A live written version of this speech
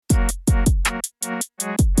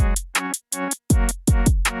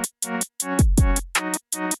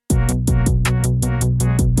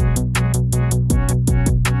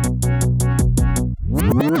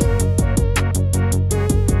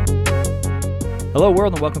Hello,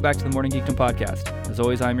 world, and welcome back to the Morning Geekdom podcast. As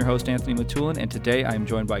always, I'm your host, Anthony Matulin, and today I am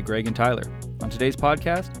joined by Gregg and Tyler. On today's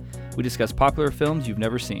podcast, we discuss popular films you've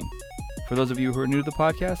never seen. For those of you who are new to the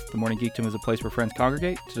podcast, the Morning Geekdom is a place where friends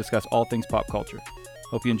congregate to discuss all things pop culture.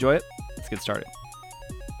 Hope you enjoy it. Let's get started.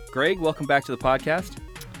 Gregg, welcome back to the podcast.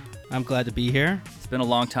 I'm glad to be here. It's been a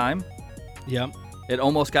long time. Yep. It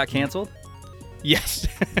almost got canceled. Yes.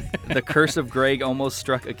 The curse of Gregg almost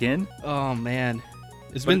struck again. Oh, man.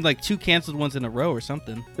 It's been like 2 canceled ones in a row or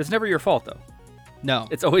something. It's never your fault, though. No.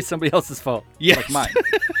 It's always somebody else's fault. Yes. Like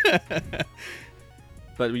mine.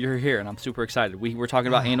 But you're here, and I'm super excited. We're talking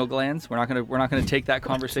about anal glands. We're not gonna take that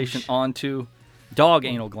conversation on to dog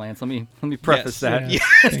anal glands. Let me preface that.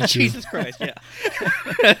 Yeah. Jesus Christ. Yeah.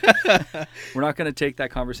 We're not gonna take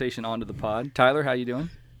that conversation onto the pod. Tyler, how you doing?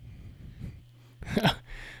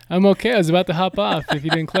 I'm okay. I was about to hop off if you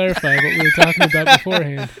didn't clarify what we were talking about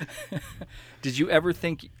beforehand. Did you ever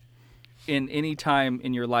think in any time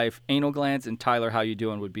in your life anal glands and Tyler, how you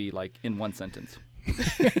doing would be like in one sentence?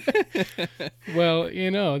 Well,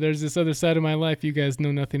 there's this other side of my life you guys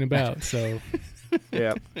know nothing about, so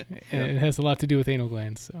Yeah. and it has a lot to do with anal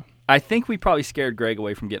glands. So I think we probably scared Gregg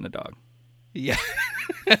away from getting a dog. Yeah.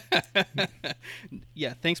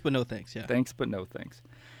 Yeah. Thanks, but no thanks. Yeah. Thanks, but no thanks.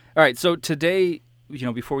 All right. So today,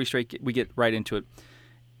 before we get right into it.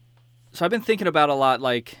 So I've been thinking about a lot,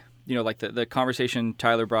 like the conversation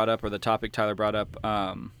Tyler brought up or the topic Tyler brought up.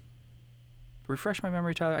 Refresh my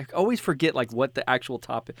memory, Tyler. I always forget like what the actual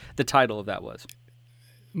topic, the title of that was.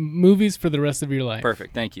 Movies for the rest of your life.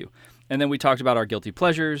 Perfect. Thank you. And then we talked about our guilty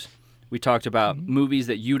pleasures. We talked about movies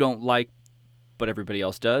that you don't like, but everybody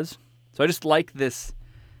else does. So I just like this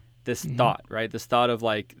thought, right? This thought of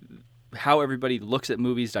like how everybody looks at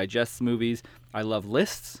movies, digests movies. I love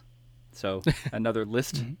lists. So another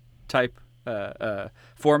list type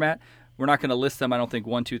format. We're not going to list them, I don't think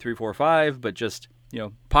 1, 2, 3, 4, 5, but just,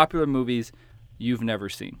 popular movies you've never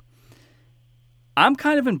seen. I'm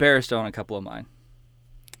kind of embarrassed on a couple of mine.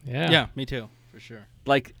 Yeah, me too, for sure.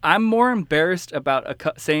 Like, I'm more embarrassed about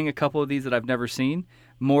saying a couple of these that I've never seen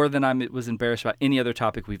more than I was embarrassed about any other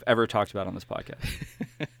topic we've ever talked about on this podcast.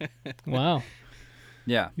 Wow.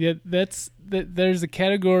 Yeah. Yeah, there's a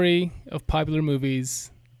category of popular movies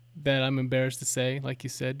that I'm embarrassed to say, like you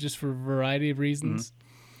said, just for a variety of reasons.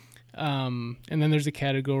 And then there's a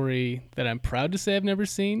category that I'm proud to say I've never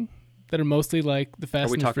seen that are mostly like the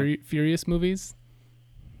Fast and Furious movies.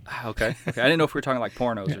 Okay. I didn't know if we were talking like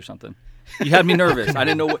pornos or something. You had me nervous. I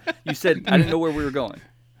didn't know what you said. I didn't know where we were going.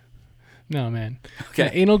 No, man. Okay.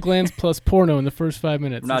 Yeah, anal glands plus porno in the first 5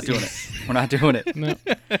 minutes. We're not doing it. We're not doing it. No.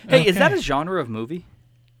 Hey, is that a genre of movie?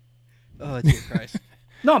 Oh, Jesus Christ.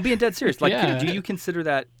 No, I'm being dead serious. Like, Yeah. do you consider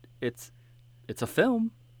that it's a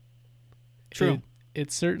film? True.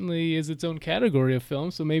 It certainly is its own category of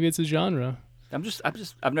film, so maybe it's a genre.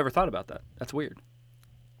 I've never thought about that. That's weird.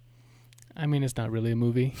 I mean, it's not really a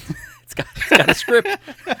movie. It's got a script.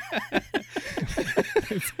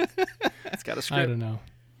 It's got a script. I don't know.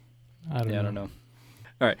 I don't know.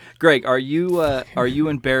 All right, Gregg, are you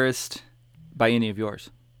embarrassed by any of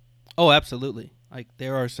yours? Oh, absolutely. Like,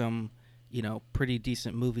 there are some, pretty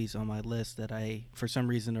decent movies on my list that I, for some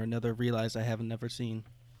reason or another, realize I haven't never seen.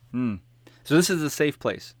 So this is a safe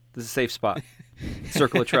place. This is a safe spot.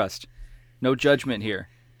 Circle of trust. No judgment here.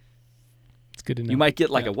 It's good to know. You might get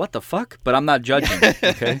like a what the fuck, but I'm not judging.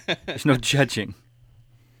 Okay, there's no judging.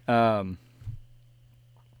 Yeah.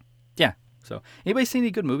 So, anybody seen any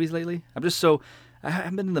good movies lately? I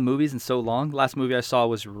haven't been in the movies in so long. The last movie I saw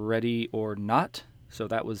was Ready or Not. So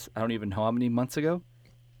that was, I don't even know how many months ago.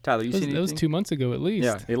 Tyler, you seen anything? That was 2 months ago at least.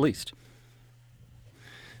 Yeah, at least.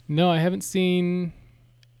 No, I haven't seen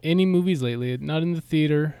any movies lately. Not in the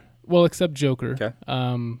theater. Well, except Joker. Okay.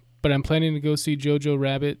 But I'm planning to go see Jojo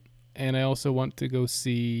Rabbit, and I also want to go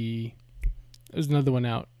see. There's another one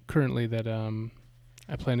out currently that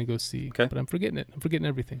I plan to go see. Okay. But I'm forgetting it. I'm forgetting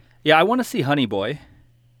everything. Yeah, I want to see Honey Boy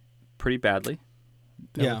pretty badly.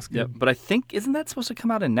 That Yeah. looks good. Yeah, but I think, isn't that supposed to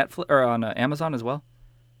come out on Netflix or on Amazon as well?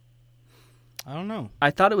 I don't know.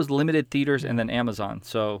 I thought it was limited theaters and then Amazon,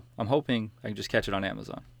 so I'm hoping I can just catch it on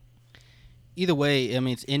Amazon. Either way, I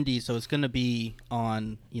mean, it's indie, so it's going to be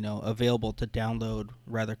on, available to download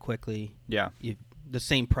rather quickly. Yeah. The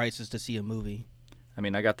same price as to see a movie. I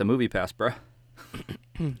mean, I got the Movie Pass, bro.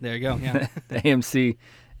 There you go. Yeah. The AMC,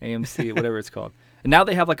 whatever it's called. And now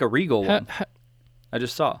they have like a Regal one. I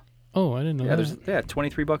just saw. Oh, I didn't know that. There's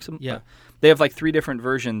 $23 a month. Yeah. They have like 3 different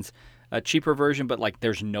versions. A cheaper version, but like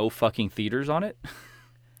there's no fucking theaters on it.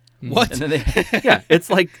 What? And then it's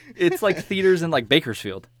like theaters in like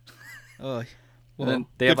Bakersfield. Oh, Well, then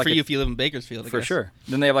they good have like for you if you live in Bakersfield, I for guess. sure.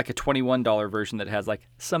 Then they have like a $21 version that has like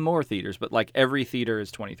some more theaters, but like every theater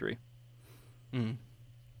is 23. Mm.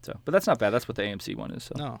 So, but that's not bad. That's what the AMC one is.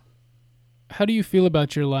 So. No. How do you feel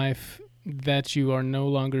about your life that you are no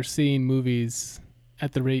longer seeing movies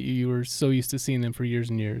at the rate you were so used to seeing them for years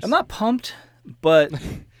and years? I'm not pumped, but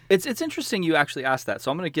it's interesting you actually asked that.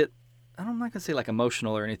 So I'm not gonna say like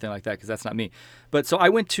emotional or anything like that because that's not me. But so I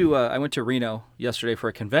went to Reno yesterday for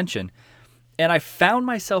a convention, and I found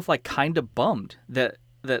myself like kind of bummed that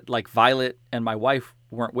like Violet and my wife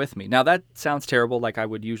weren't with me. Now that sounds terrible. Like I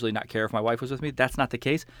would usually not care if my wife was with me. That's not the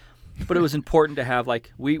case. But it was important to have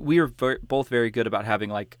like we are both very good about having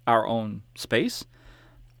like our own space.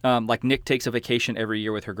 Like Nick takes a vacation every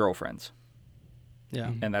year with her girlfriends.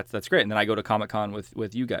 Yeah. And that's great. And then I go to Comic-Con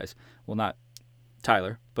with you guys. Well, not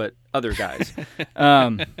Tyler, but other guys.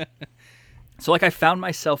 So like I found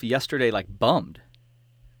myself yesterday like bummed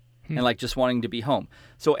and like just wanting to be home.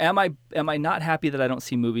 So am I not happy that I don't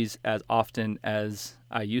see movies as often as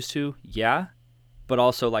I used to? Yeah. But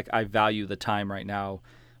also like I value the time right now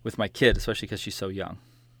with my kid, especially because she's so young.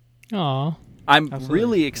 Aw. I'm Absolutely.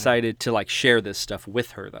 really excited to like share this stuff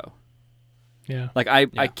with her though. Yeah. Like I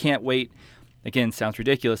can't wait. Again, sounds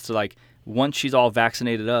ridiculous to like once she's all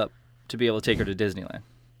vaccinated up to be able to take her to Disneyland.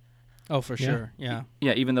 Oh, for sure. Yeah.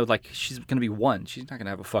 Yeah, even though like she's gonna be 1, she's not gonna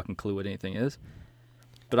have a fucking clue what anything is.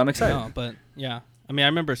 But I'm excited. No, but yeah. I mean, I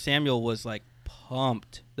remember Samuel was like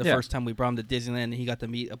pumped the first time we brought him to Disneyland, and he got to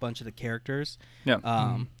meet a bunch of the characters.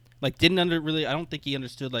 Yeah. Like I don't think he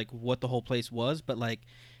understood like what the whole place was, but like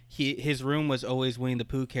his room was always Winnie the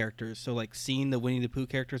Pooh characters. So like seeing the Winnie the Pooh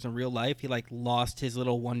characters in real life, he like lost his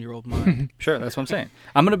little 1-year-old mind. Sure, that's what I'm saying.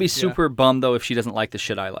 I'm gonna be super bummed though if she doesn't like the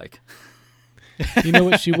shit I like. You know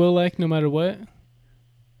what she will like no matter what?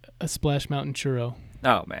 A Splash Mountain churro.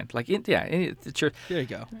 Oh man, like it's your. There you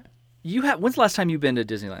go. When's the last time you've been to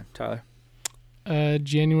Disneyland, Tyler?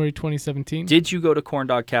 January 2017. Did you go to Corn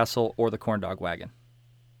Dog Castle or the Corn Dog Wagon?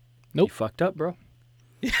 Nope. You fucked up, bro.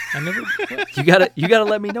 I never. You gotta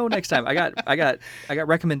let me know next time. I got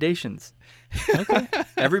recommendations. Okay.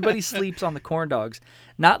 Everybody sleeps on the corn dogs.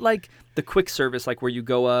 Not like the quick service, like where you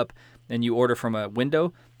go up and you order from a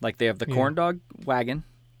window. Like they have the corn dog wagon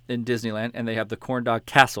in Disneyland, and they have the Corn Dog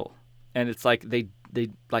Castle, and it's like they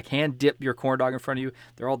like hand dip your corn dog in front of you.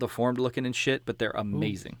 They're all deformed looking and shit, but they're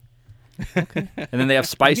amazing. Okay. And then they have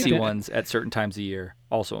spicy ones at certain times a year,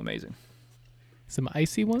 also amazing. Some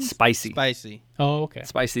icy ones? Spicy. Oh, okay.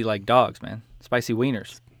 Spicy like dogs, man. Spicy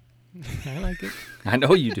wieners. I like it. I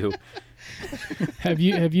know you do. Have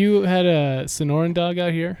you had a Sonoran dog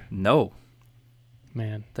out here? No.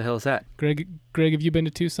 Man. The hell is that? Greg, have you been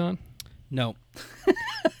to Tucson? No.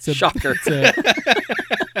 Shocker. I've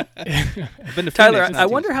been to Tyler, Phoenix. I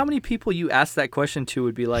wonder how many people you asked that question to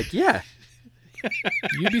would be like, yeah.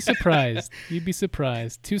 You'd be surprised.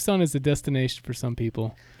 Tucson is a destination for some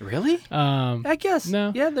people. Really? I guess.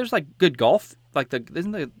 No. Yeah, there's like good golf. Like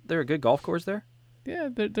isn't there a good golf course there? Yeah,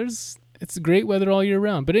 it's great weather all year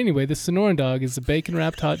round. But anyway, the Sonoran dog is a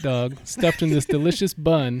bacon-wrapped hot dog stuffed in this delicious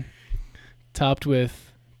bun, topped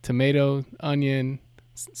with tomato, onion,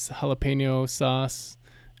 jalapeno sauce,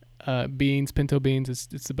 beans, pinto beans.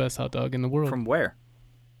 It's the best hot dog in the world. From where?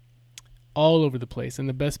 All over the place, and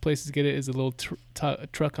the best place to get it is a little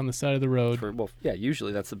truck on the side of the road.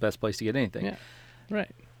 Usually that's the best place to get anything. Yeah, right.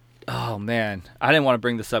 Oh man, I didn't want to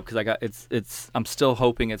bring this up because it's. I'm still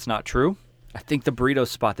hoping it's not true. I think the burrito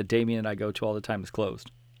spot that Damien and I go to all the time is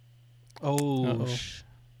closed. Oh.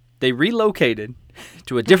 They relocated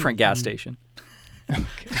to a different gas station. And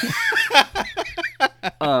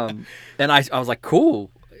I was like,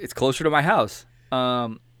 cool, it's closer to my house.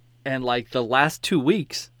 And like the last 2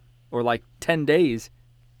 weeks or like 10 days,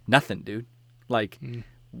 nothing, dude. Like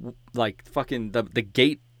fucking the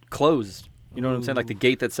gate closed. You know what I'm saying? Like the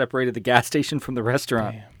gate that separated the gas station from the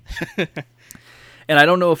restaurant. And I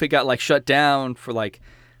don't know if it got like shut down for like,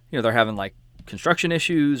 they're having like construction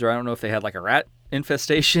issues, or I don't know if they had like a rat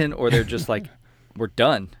infestation, or they're just like, we're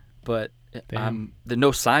done. But there's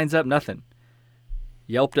no signs up, nothing.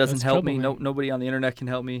 Yelp doesn't help me. No, nobody on the internet can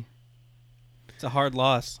help me. It's a hard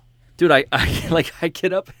loss. Dude, I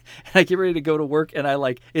get up and I get ready to go to work, and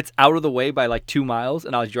it's out of the way by like 2 miles,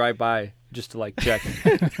 and I'll drive by just to like check.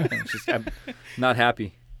 I'm not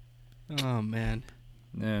happy. Oh man.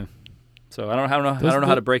 Yeah. So I don't know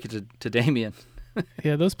how to break it to Damien.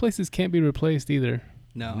 Yeah, those places can't be replaced either.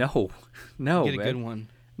 No. Get a good one.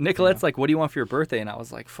 Nicolette's like, what do you want for your birthday? And I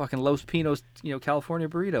was like, fucking Los Pinos, California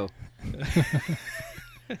burrito.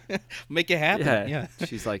 Make it happen. Yeah.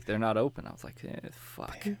 She's like, they're not open. I was like,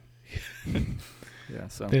 fuck. Yeah,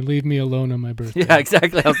 so They leave me alone on my birthday. yeah,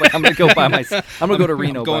 exactly. I was like, I'm gonna go by myself. I'm gonna go to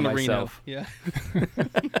Reno by going to myself. Reno. Yeah.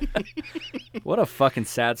 What a fucking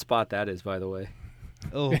sad spot that is, by the way.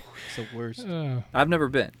 Oh, it's the worst. I've never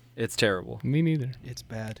been. It's terrible. Me neither. It's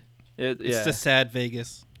bad. Yeah. It's the sad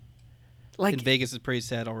Vegas. Like, And Vegas is pretty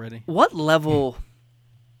sad already. what level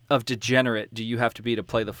of degenerate do you have to be to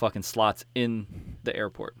play the fucking slots in the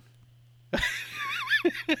airport?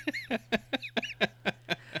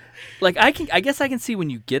 Like, I guess I can see when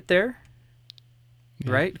you get there,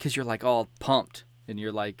 Yeah. right? Because you're like all pumped and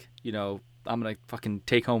you're like, you know, I'm gonna fucking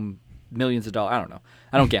take home millions of dollars. I don't know.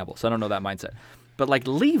 I don't gamble, so I don't know that mindset. But like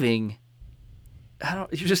leaving, I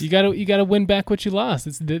don't. You just You gotta win back what you lost.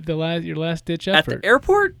 It's your last ditch at effort. the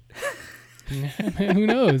airport Who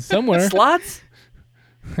knows? Somewhere. slots.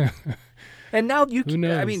 And now Who I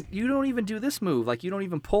knows? mean, you don't even do this move. Like, you don't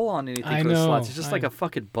even pull on anything I for the know, slots. It's just I like know. a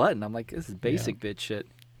fucking button. I'm like, this is basic bitch shit.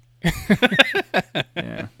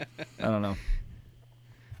 Yeah, I don't know.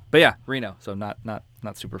 But yeah, Reno. So not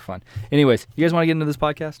super fun. Anyways, you guys want to get into this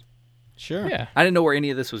podcast? Sure. Yeah. I didn't know where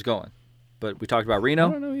any of this was going, but we talked about I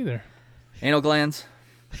Reno, don't know either. anal glands,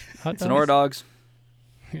 Hot Sonora dogs.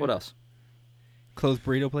 What else? Closed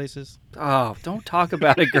burrito places. Oh, don't talk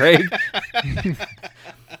about it, Greg.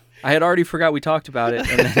 I had already forgot we talked about it,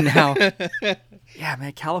 and then now, yeah,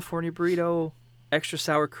 man, California burrito, extra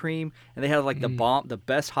sour cream, and they have like the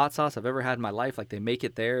best hot sauce I've ever had in my life. Like, they make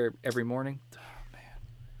it there every morning. Oh,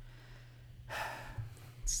 man.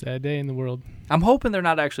 Sad day in the world. I'm hoping they're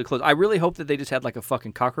not actually closed. I really hope that they just had like a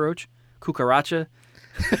fucking cucaracha,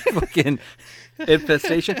 fucking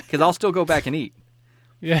infestation, because I'll still go back and eat.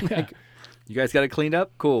 Yeah. You guys got it cleaned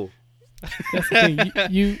up? Cool. That's the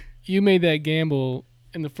thing. You made that gamble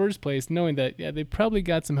in the first place, knowing that they probably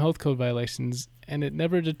got some health code violations, and it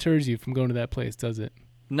never deters you from going to that place, does it?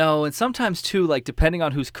 No, and sometimes too, like depending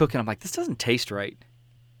on who's cooking, I'm like, this doesn't taste right.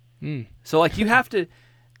 So like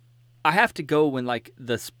I have to go when like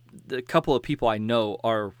the couple of people I know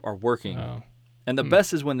are working. Oh. And the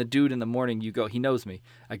best is when the dude in the morning, he knows me.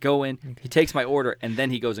 I go in, he takes my order, and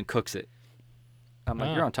then he goes and cooks it. I'm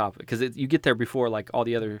like, you're on top of it. Because you get there before like all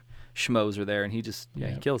the other schmoes are there, and he just,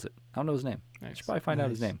 he kills it. I don't know his name. I should probably find out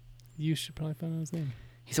his name. You should probably find out his name.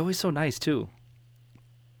 He's always so nice too.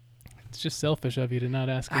 It's just selfish of you to not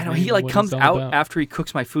ask his I know, name he and like what comes it's all out about. after he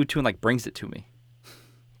cooks my food too and like brings it to me.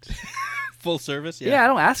 Full service. Yeah, I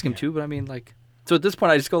don't ask him to, but I mean like, so at this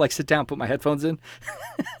point I just go like sit down, put my headphones in.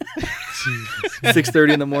 Jesus.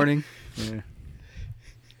 6:30 in the morning. Yeah.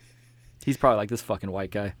 He's probably like, this fucking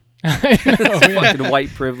white guy. I know, yeah. Fucking white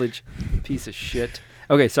privilege piece of shit.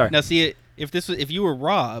 Okay, sorry. Now, see, if you were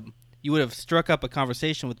Rob, you would have struck up a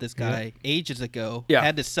conversation with this guy ages ago. Yeah.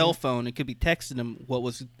 Had his cell phone and could be texting him what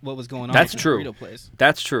was going on. That's at the true. burrito place.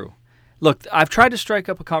 That's true. Look, I've tried to strike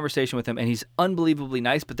up a conversation with him, and he's unbelievably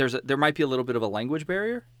nice, but there might be a little bit of a language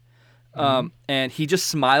barrier. And he just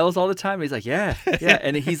smiles all the time. And he's like, yeah.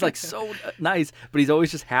 And he's like so nice, but he's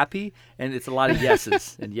always just happy, and it's a lot of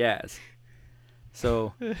yeses and yes.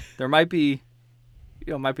 So there might be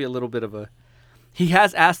a little bit of a. He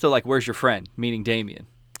has asked though, like, where's your friend? Meaning Damien.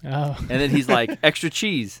 Oh. And then he's like, extra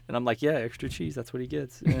cheese. And I'm like, yeah, extra cheese. That's what he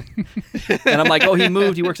gets. Yeah. And I'm like, oh, he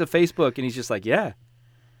moved. He works at Facebook. And he's just like, yeah.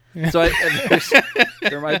 So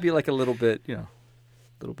there might be like a little bit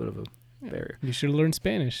of a barrier. You should have learned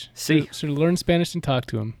Spanish. See? Should have learned Spanish and talked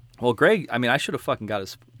to him. Well, Greg, I mean, I should have fucking got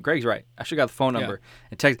his. Greg's right. I should have got the phone number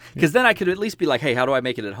and text. Because then I could at least be like, hey, how do I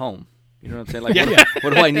make it at home? You know what I'm saying? Like,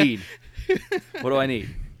 what do I need? What do I need?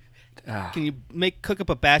 Can you cook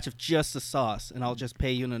up a batch of just the sauce, and I'll just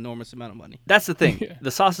pay you an enormous amount of money? That's the thing. Yeah.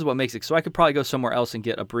 The sauce is what makes it. So I could probably go somewhere else and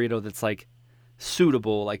get a burrito that's like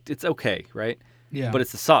suitable. Like, it's okay, right? Yeah. But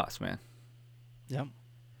it's the sauce, man. Yep.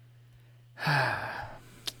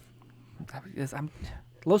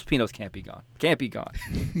 Los Pinos can't be gone. Can't be gone.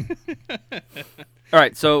 All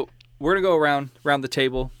right, so we're gonna go around the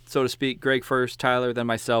table, so to speak. Greg first, Tyler, then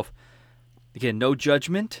myself. Again, no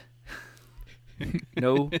judgment.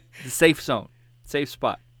 No, safe zone, safe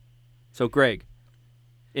spot. So Greg,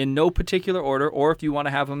 in no particular order, or if you want to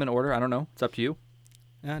have them in order, I don't know. It's up to you.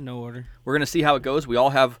 No order. We're gonna see how it goes. We all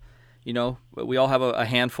have, a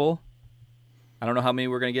handful. I don't know how many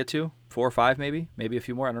we're gonna get to. 4 or 5, maybe a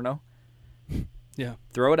few more. I don't know. Yeah.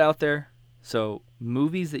 Throw it out there. So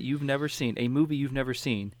movies that you've never seen, a movie you've never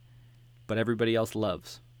seen, but everybody else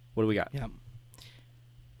loves. What do we got? Yeah.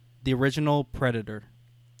 The original Predator.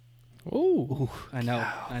 Ooh. I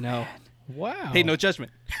know. Wow. Hey, no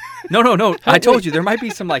judgment. No. I told you there might be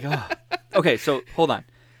some like. Oh. Okay, so hold on.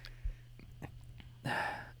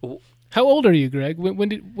 How old are you, Greg?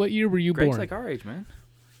 What year were you Greg's born? like our age, man.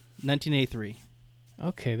 1983.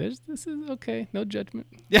 Okay, this is okay. No judgment.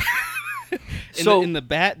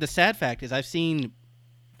 The sad fact is I've seen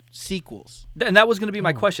sequels. And that was going to be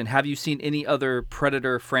my question. Have you seen any other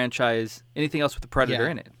Predator franchise, anything else with the Predator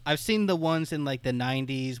in it? I've seen the ones in like the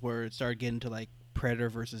 90s where it started getting to like Predator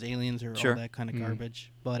versus Aliens or all that kind of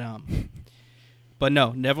garbage. But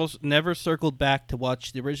no, never circled back to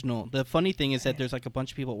watch the original. The funny thing is that there's like a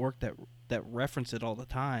bunch of people at work that reference it all the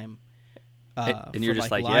time. And you're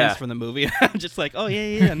just like lines yeah. from the movie. I'm just like, oh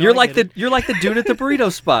yeah. No, you're like the dude at the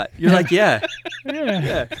burrito spot. You're like yeah.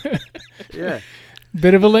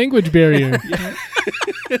 Bit of a language barrier.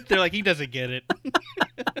 They're like, he doesn't get it.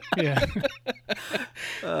 Yeah.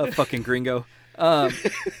 Fucking gringo.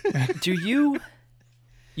 Do you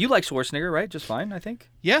like Schwarzenegger, right? Just fine, I think.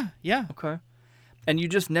 Yeah. Okay. And you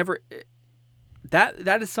just never.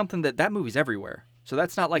 That is something that movie's everywhere. So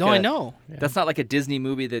that's not like I know. That's not like a Disney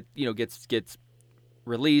movie that gets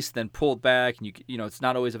released then pulled back and it's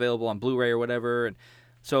not always available on Blu-ray or whatever. And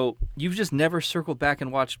so you've just never circled back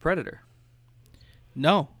and watched Predator.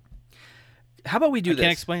 No. How about we do this? I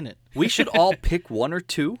can't explain it. We should all pick one or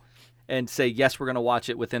two and say, yes, we're going to watch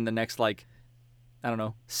it within the next,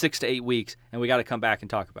 6 to 8 weeks, and we got to come back and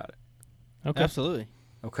talk about it. Okay. Absolutely.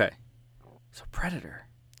 Okay. So Predator.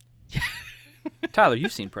 Tyler,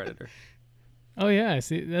 you've seen Predator. Oh, yeah.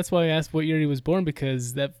 See, that's why I asked what year he was born,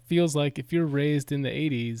 because that feels like if you're raised in the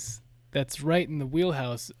 80s, that's right in the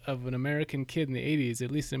wheelhouse of an American kid in the 80s,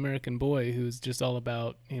 at least an American boy who's just all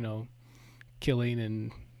about, killing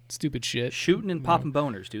and stupid shit. Shooting and popping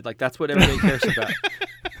boners, dude. Like, that's what everybody cares about.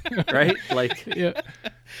 Right? Like,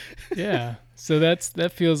 yeah. So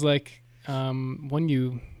that feels like one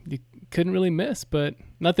you couldn't really miss, but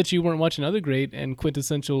not that you weren't watching other great and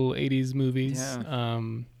quintessential 80s movies. Yeah.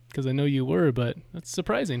 Because I know you were, but that's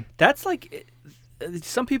surprising. That's like,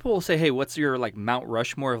 some people will say, hey, what's your Mount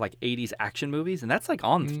Rushmore of 80s action movies? And that's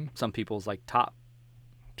on some people's top.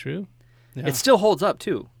 True. Yeah. It still holds up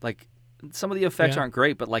too. Some of the effects aren't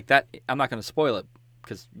great, but that, I'm not going to spoil it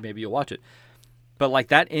because maybe you'll watch it. But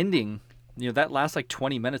that ending, that last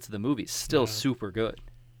 20 minutes of the movie is still super good.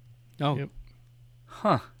 Oh. Yep.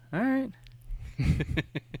 Huh. All right.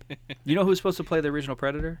 You know who's supposed to play the original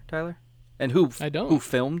Predator, Tyler? And who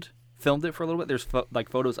filmed it for a little bit? There's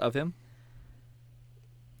photos of him.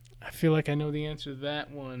 I feel like I know the answer to that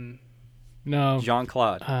one. No.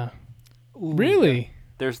 Jean-Claude. Really?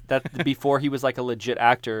 There's that before he was a legit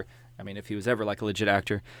actor. I mean, if he was ever a legit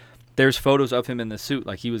actor, there's photos of him in the suit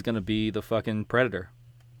he was going to be the fucking Predator.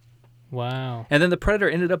 Wow. And then the Predator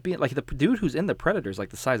ended up being the dude who's in the Predator is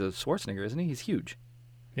the size of Schwarzenegger, isn't he? He's huge.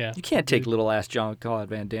 Yeah. You can't take little ass Jean-Claude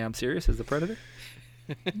Van Damme serious as the Predator.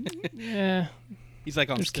 Yeah. He's on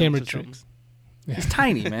There's camera tricks. Yeah. He's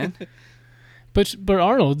tiny, man. But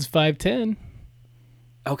Arnold's 5'10".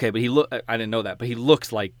 Okay, but I didn't know that, but he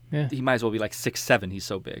looks like he might as well be 6'7". He's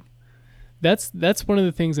so big. That's one of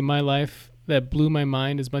the things in my life that blew my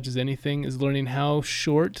mind as much as anything is learning how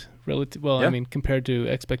short compared to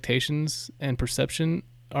expectations and perception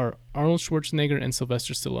are Arnold Schwarzenegger and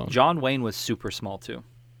Sylvester Stallone. John Wayne was super small too.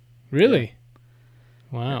 Really?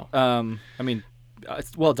 Yeah. Wow. I mean,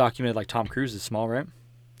 it's well documented Tom Cruise is small, right?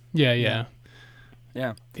 Yeah.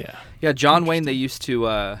 Yeah, John Wayne they used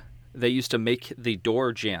to make the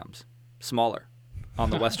door jambs smaller on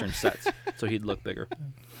the Western sets so he'd look bigger.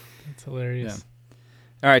 That's hilarious.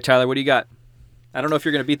 Yeah. All right, Tyler, what do you got? I don't know if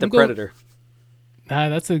you're going to beat the Predator.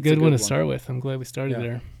 That's a good one to start with. I'm glad we started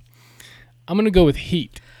there. I'm going to go with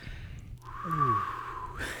Heat.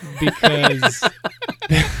 Because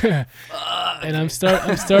and I'm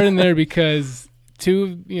starting there because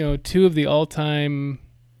two of the all-time,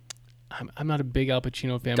 I'm not a big Al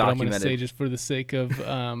Pacino fan, but I'm going to say just for the sake of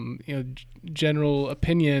general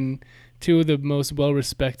opinion, two of the most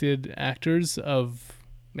well-respected actors of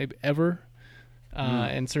maybe ever,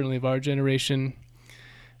 and certainly of our generation.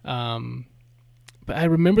 But I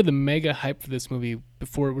remember the mega hype for this movie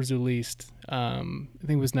before it was released. I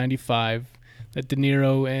think it was 95. That De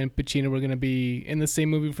Niro and Pacino were going to be in the same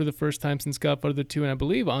movie for the first time since Godfather 2, and I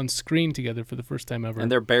believe on screen together for the first time ever. And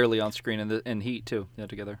they're barely on screen in Heat too,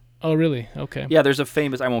 together. Oh, really? Okay. Yeah, there's a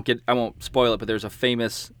famous. I won't spoil it, but there's a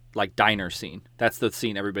famous diner scene. That's the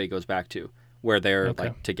scene everybody goes back to, where they're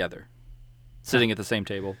together, sitting at the same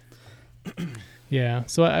table. Yeah.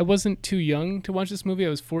 So I wasn't too young to watch this movie. I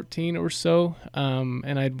was 14 or so,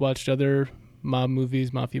 and I'd watched other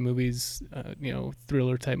mafia movies,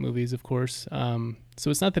 thriller type movies, of course.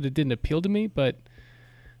 So it's not that it didn't appeal to me, but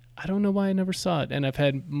I don't know why I never saw it. And I've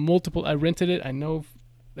had I rented it. I know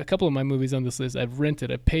a couple of my movies on this list I've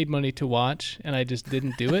rented. I paid money to watch, and I just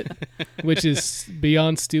didn't do it, which is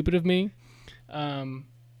beyond stupid of me.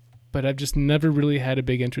 but I've just never really had a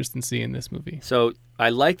big interest in seeing this movie. So I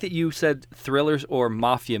like that you said thrillers or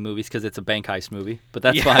mafia movies because it's a bank heist movie, but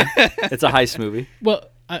that's fine. It's a heist movie. Well,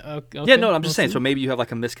 okay, yeah, no, I'm just saying. So maybe you have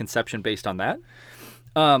like a misconception based on that.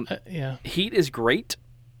 Yeah. Heat is great.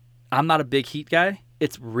 I'm not a big Heat guy.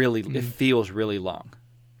 It's really, it feels really long.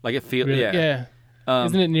 Like it feels, Really? yeah.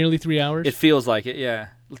 Isn't it nearly 3 hours? It feels like it, yeah.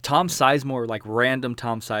 Tom Sizemore, like random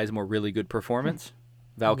Tom Sizemore, really good performance.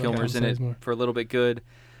 Val Kilmer's in it for a little bit good.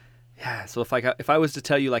 Yeah, so if I was to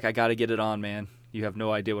tell you like I got to get it on, man, you have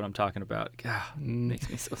no idea what I'm talking about. God, makes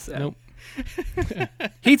me so sad. Nope.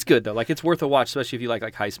 Heat's good though. Like it's worth a watch, especially if you like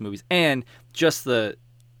heist movies. And just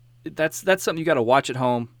that's something you got to watch at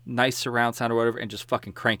home, nice surround sound or whatever, and just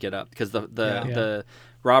fucking crank it up because the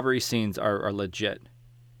robbery scenes are legit.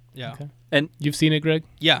 Yeah. Okay. And you've seen it, Greg?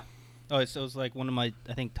 Yeah. Oh, it was like one of my,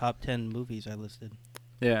 I think, top 10 movies I listed.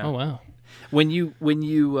 Yeah. Oh wow. When you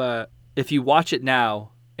if you watch it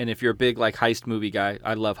now, and if you're a big like heist movie guy,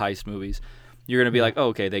 I love heist movies. You're gonna be like, oh,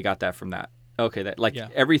 okay, they got that from that. Okay, that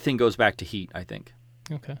everything goes back to Heat, I think.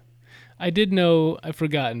 Okay. I did know. I've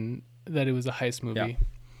forgotten that it was a heist movie.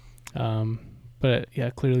 Yeah. But yeah,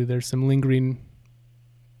 clearly there's some lingering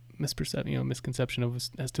misconception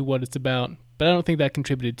as to what it's about. But I don't think that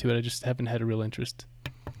contributed to it. I just haven't had a real interest.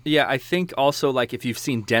 Yeah, I think also like if you've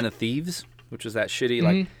seen Den of Thieves, which was that shitty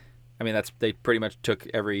like, I mean they pretty much took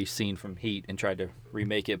every scene from Heat and tried to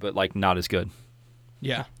remake it, but like not as good.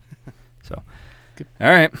 Yeah. So,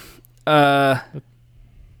 all right.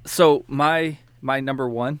 So my number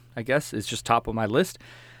one, I guess, is just top of my list.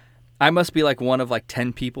 I must be like one of like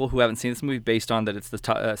 10 people who haven't seen this movie based on that it's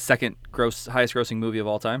the second highest grossing movie of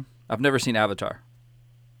all time. I've never seen Avatar.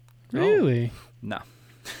 Really? No.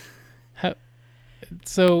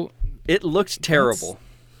 So it looked terrible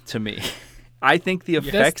to me. I think the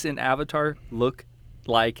effects in Avatar look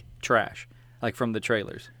like trash, like from the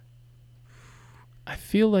trailers. I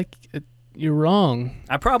feel like you're wrong.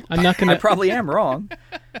 I probably am wrong.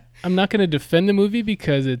 I'm not gonna defend the movie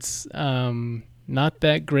because it's not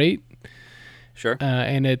that great. Sure.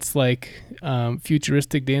 And it's like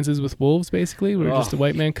futuristic Dances with Wolves, basically, where just a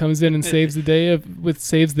white man comes in and saves the day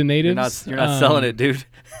saves the natives. You're not selling it, dude.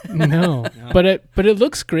 No. But it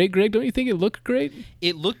looks great, Greg. Don't you think it looked great?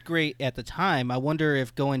 It looked great at the time. I wonder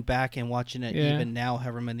if going back and watching it even now,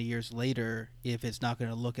 however many years later, if it's not going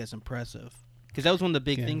to look as impressive. Because that was one of the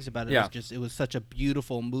big things about it. Yeah. It was such a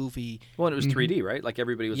beautiful movie. Well, and it was 3D, right? Like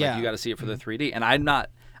everybody was like, you got to see it for the 3D. And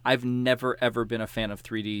I've never ever been a fan of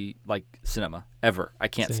 3D like cinema ever. I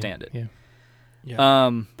can't stand it. Yeah.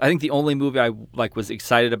 Yeah. I think the only movie I like was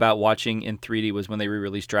excited about watching in 3D was when they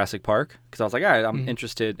re-released Jurassic Park because I was like, all right, I'm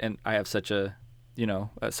interested, and I have such a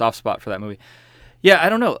soft spot for that movie. Yeah, I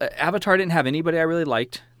don't know. Avatar didn't have anybody I really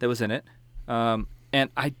liked that was in it, and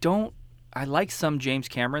I like some James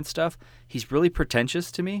Cameron stuff. He's really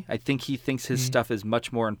pretentious to me. I think he thinks his stuff is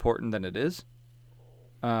much more important than it is.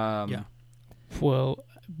 Yeah. Well,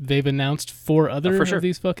 they've announced 4 other of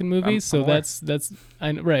these fucking movies, so that's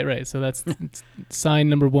right. So that's sign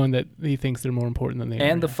number 1 that he thinks they're more important than they are.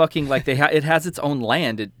 And the fucking like it has its own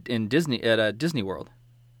land in Disney at Disney World.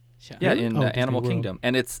 Yeah, in Animal Kingdom,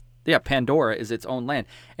 and it's Pandora is its own land.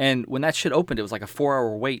 And when that shit opened, it was like a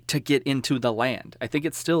 4-hour wait to get into the land. I think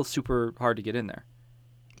it's still super hard to get in there.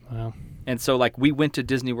 Wow. And so like we went to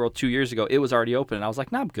Disney World 2 years ago. It was already open, and I was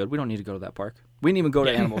like, nah, I'm good. We don't need to go to that park. We didn't even go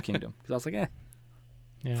to Animal Kingdom because I was like,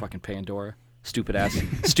 fucking Pandora, stupid ass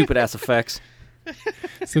effects.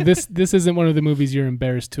 So this isn't one of the movies you're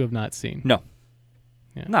embarrassed to have not seen. No.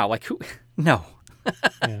 Yeah. No, like who? No.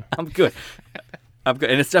 Yeah. I'm good, and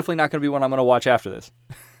it's definitely not going to be one I'm going to watch after this.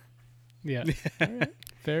 Yeah. All right.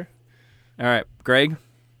 Fair. All right, Greg.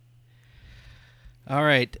 All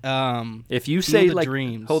right. If you say like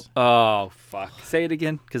dreams. Oh fuck! Say it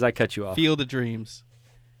again because I cut you off. Field of Dreams.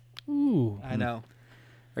 Ooh. I know.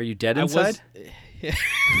 Are you dead inside?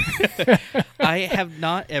 I have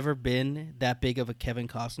not ever been that big of a Kevin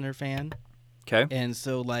Costner fan. Okay. And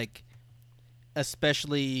so like,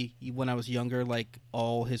 especially when I was younger, like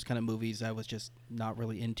all his kind of movies, I was just not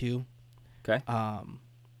really into. Okay.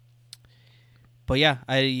 But yeah,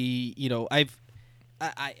 I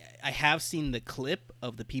have seen the clip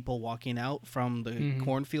of the people walking out from the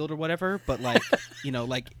cornfield or whatever, but like,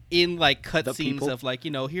 like in like cut scenes of like,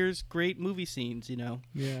 here's great movie scenes,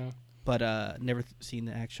 Yeah. But never seen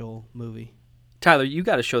the actual movie. Tyler, you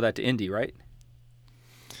got to show that to Indy, right?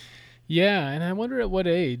 Yeah, and I wonder at what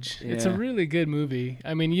age. Yeah. It's a really good movie.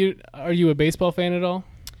 I mean, are you a baseball fan at all?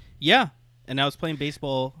 Yeah. And I was playing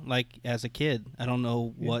baseball like as a kid. I don't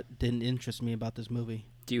know what didn't interest me about this movie.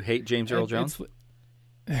 Do you hate James Earl Jones?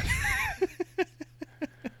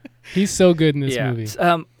 He's so good in this movie.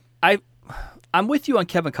 I'm with you on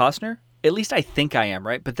Kevin Costner. At least I think I am,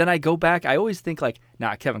 right? But then I go back. I always think like,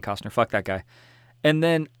 nah, Kevin Costner, fuck that guy. And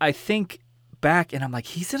then I think back and I'm like,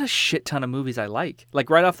 he's in a shit ton of movies I like. Like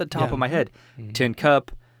right off the top of my head. Tin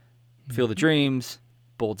Cup, Field of Dreams,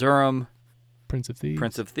 Bull Durham. Prince of Thieves.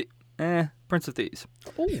 Prince of Thieves.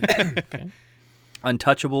 Oh, okay.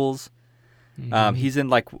 Untouchables. He's in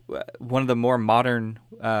like one of the more modern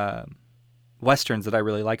westerns that I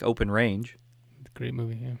really like, Open Range. Great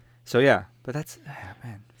movie, yeah. So yeah, but that's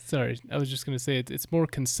man. Sorry, I was just gonna say it's more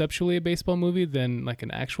conceptually a baseball movie than like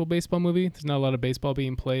an actual baseball movie. There's not a lot of baseball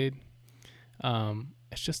being played.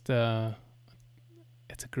 It's just it's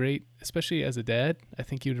a great, especially as a dad. I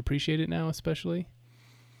think you'd appreciate it now, especially.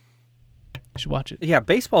 You should watch it. Yeah,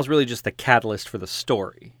 baseball's really just the catalyst for the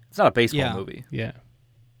story. It's not a baseball movie. Yeah.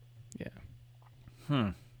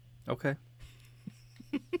 Okay.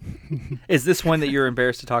 Is this one that you're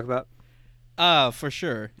embarrassed to talk about? For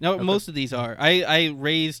sure. No, okay. Most of these are. I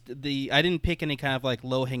didn't pick any kind of like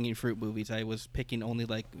low-hanging fruit movies. I was picking only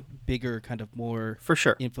like bigger, kind of more for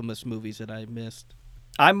sure infamous movies that I missed.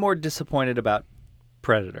 I'm more disappointed about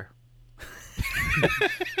Predator.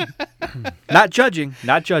 Not judging.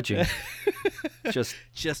 Just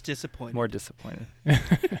disappointed. More disappointed.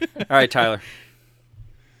 All right, Tyler.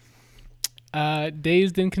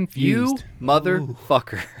 Dazed and Confused. You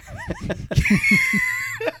motherfucker.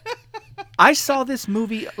 I saw this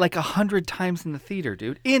movie like 100 times in the theater,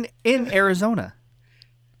 dude. In Arizona.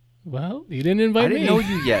 Well, you didn't invite me. I didn't know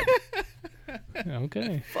you yet.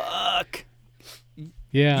 Okay. Fuck.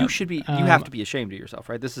 Yeah. You should be. You have to be ashamed of yourself,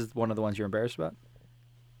 right? This is one of the ones you're embarrassed about.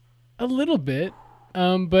 A little bit,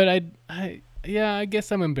 but I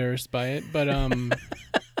guess I'm embarrassed by it, but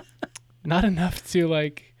not enough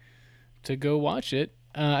to go watch it.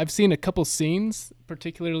 I've seen a couple scenes,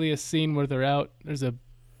 particularly a scene where there's a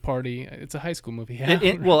party. It's a high school movie.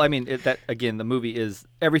 Yeah. Well, I mean, the movie is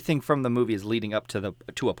everything from the movie is leading up to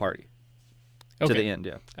a party. Okay. To the end,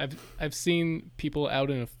 yeah. I've seen people out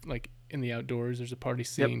in the outdoors. There's a party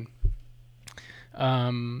scene. Yep.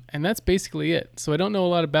 And that's basically it. So I don't know a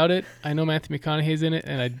lot about it. I know Matthew McConaughey's in it,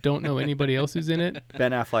 and I don't know anybody else who's in it.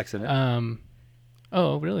 Ben Affleck's in it.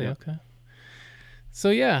 Oh, really? Yeah. Okay. So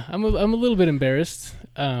yeah, I'm a little bit embarrassed.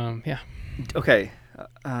 Yeah. Okay.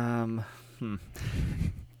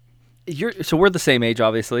 So we're the same age,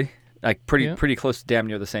 obviously. Like pretty close to damn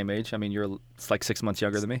near the same age. I mean, it's like 6 months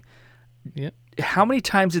younger than me. Yeah. How many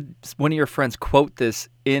times did one of your friends quote this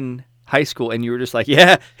in high school, and you were just like,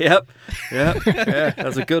 yeah,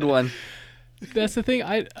 that's a good one. That's the thing.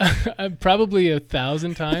 I'm probably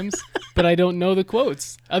 1,000 times, but I don't know the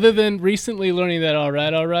quotes. Other than recently learning that all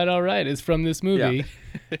right is from this movie.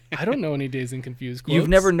 Yeah. I don't know any Dazed and Confused quotes. You've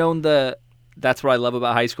never known that's what I love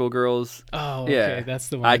about high school girls. Oh, okay. Yeah. That's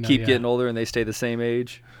the one. I keep getting older and they stay the same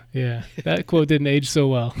age. Yeah. That quote didn't age so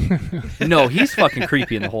well. No, he's fucking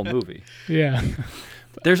creepy in the whole movie. Yeah.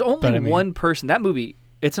 There's only one person. That movie,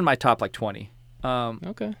 it's in my top 20.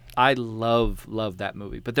 Okay. I love that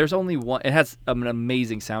movie, but there's only one. It has an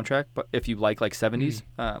amazing soundtrack, but if you like 70s,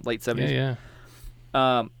 late 70s.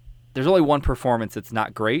 Yeah. There's only one performance that's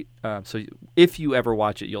not great. So if you ever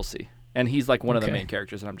watch it, you'll see. And he's like one of the main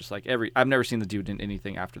characters, and I'm just like I've never seen the dude in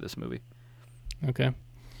anything after this movie. Okay.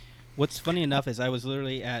 What's funny enough is I was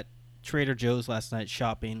literally at Trader Joe's last night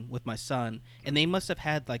shopping with my son, and they must have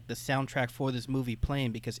had like the soundtrack for this movie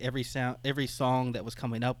playing because every song that was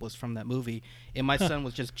coming up was from that movie, and my son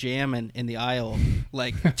was just jamming in the aisle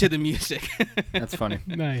like to the music. That's funny.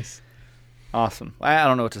 Nice. Awesome. I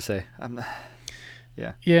don't know what to say.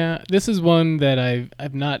 Yeah, this is one that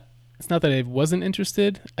I've not. It's not that I wasn't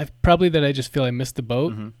interested. Probably that I just feel I missed the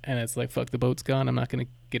boat, and it's like, fuck, the boat's gone. I'm not going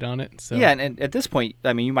to get on it. So yeah, and at this point,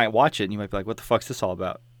 I mean, you might watch it and you might be like, what the fuck's this all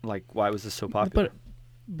about? Like, why was this so popular?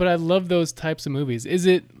 But I love those types of movies. Is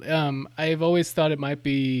it? I've always thought it might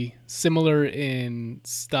be similar in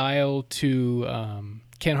style to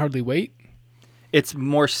Can't Hardly Wait. It's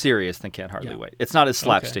more serious than Can't Hardly Wait. It's not as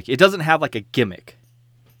slapstick. Okay. It doesn't have like a gimmick.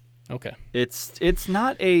 Okay. It's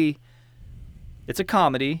not a. It's a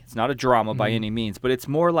comedy. It's not a drama by any means, but it's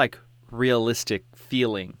more like realistic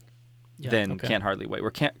feeling than Can't Hardly Wait.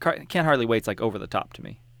 Where Can't Hardly Wait's like over the top to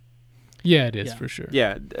me. Yeah, it is for sure.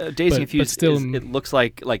 Yeah, Dazed and Confused. Still, it looks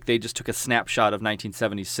like they just took a snapshot of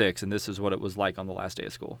 1976, and this is what it was like on the last day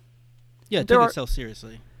of school. Yeah, it took itself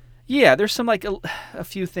seriously. Yeah, there's some like a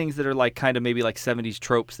few things that are like kind of maybe like 70s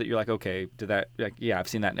tropes that you're like, okay, I've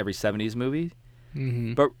seen that in every 70s movie.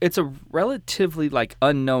 Mm-hmm. But it's a relatively like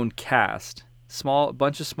unknown cast.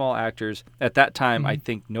 Bunch of small actors. At that time, I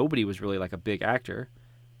think nobody was really like a big actor.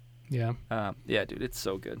 Yeah. Yeah, dude, it's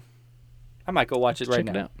so good. I might go watch it right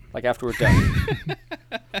now. Like after we're done.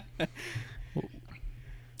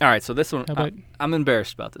 All right, so this one, How about- I'm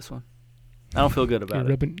embarrassed about this one. I don't feel good about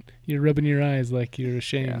it. You're rubbing your eyes like you're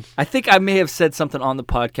ashamed. Yeah. I think I may have said something on the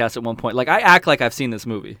podcast at one point. Like, I act like I've seen this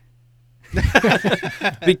movie.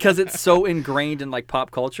 Because it's so ingrained in, like,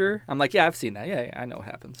 pop culture. I'm like, yeah, I've seen that. Yeah, I know what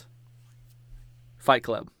happens. Fight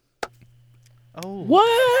Club. Oh.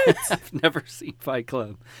 What? I've never seen Fight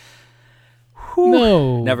Club.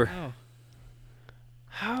 No. Never. Oh.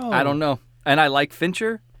 How? I don't know. And I like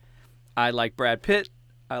Fincher. I like Brad Pitt.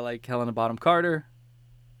 I like Helena Bonham Carter.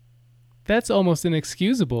 That's almost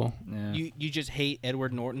inexcusable. Yeah. You just hate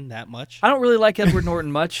Edward Norton that much? I don't really like Edward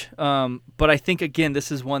Norton much, but I think, again,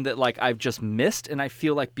 this is one that, like, I've just missed, and I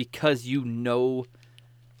feel like because it's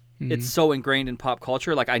so ingrained in pop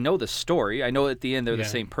culture, like, I know the story. I know at the end they're the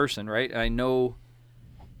same person, right? And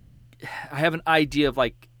I have an idea of,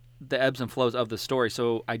 like, the ebbs and flows of the story,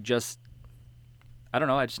 so I don't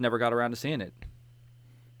know, I just never got around to seeing it.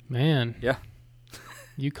 Man. Yeah.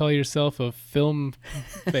 You call yourself a film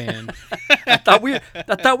fan. I thought we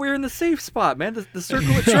were in the safe spot, man. The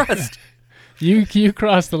circle of trust. You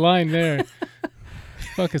crossed the line there.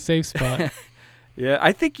 Fuck a safe spot. Yeah,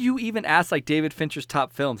 I think you even asked, like, David Fincher's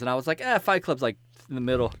top films, and I was like, Fight Club's, like, in the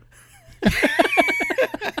middle.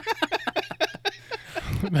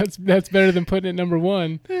 That's better than putting it number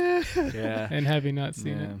one. Yeah. And having not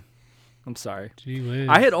seen it. I'm sorry. Gee whiz.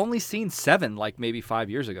 I had only seen 7, like, maybe 5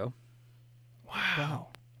 years ago. Wow.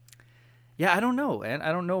 Yeah, I don't know, and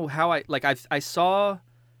I don't know how I saw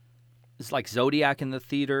it's like Zodiac in the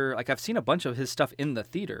theater. Like, I've seen a bunch of his stuff in the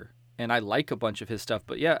theater, and I like a bunch of his stuff.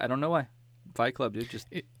 But yeah, I don't know why. Fight Club, dude, just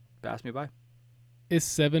passed me by. Is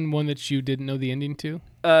 7 one that you didn't know the ending to?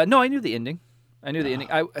 No, I knew the ending. I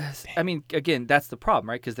mean, again, that's the problem,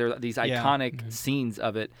 right? Because there are these iconic scenes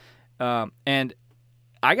of it, and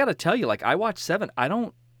I gotta tell you, like, I watched 7.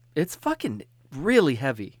 It's fucking really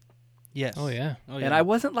heavy. Yes. Oh yeah. And I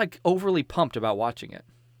wasn't, like, overly pumped about watching it.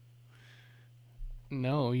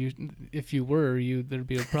 No, if you were, there'd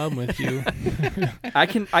be a problem with you. I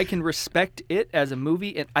can respect it as a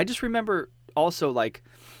movie, and I just remember also, like,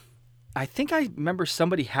 I think I remember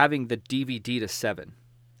somebody having the DVD to 7,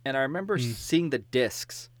 and I remember seeing the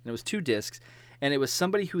discs, and it was 2 discs, and it was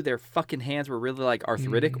somebody who their fucking hands were really, like,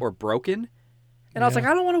 arthritic or broken, and I was like,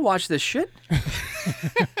 I don't want to watch this shit.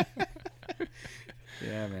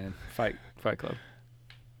 Yeah, man. Fight Club.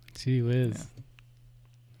 Gee whiz. Yeah.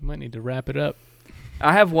 Might need to wrap it up.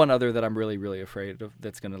 I have one other that I'm really, really afraid of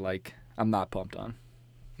that's going to, like, I'm not pumped on.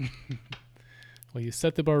 Well, you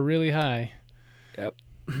set the bar really high. Yep.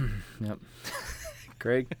 Yep.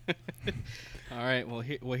 Greg? All right. Well,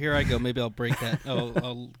 here I go. Maybe I'll break that.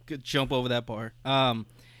 I'll jump over that bar. I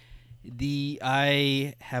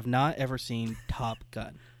have not ever seen Top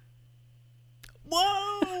Gun.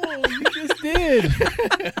 Whoa! You just did.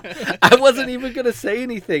 I wasn't even going to say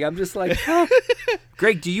anything. I'm just like,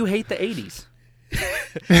 Greg, do you hate the 80s?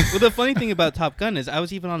 Well, the funny thing about Top Gun is I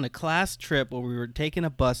was even on a class trip where we were taking a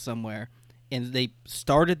bus somewhere, and they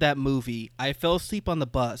started that movie. I fell asleep on the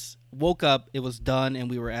bus, woke up, it was done, and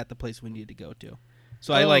we were at the place we needed to go to.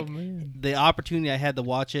 So the opportunity I had to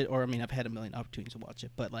watch it, or I mean, I've had a million opportunities to watch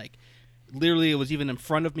it, but, like, literally it was even in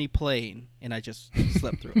front of me playing, and I just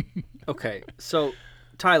slept through it. Okay, so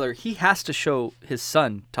Tyler, he has to show his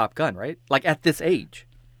son Top Gun, right? Like, at this age.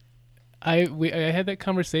 I had that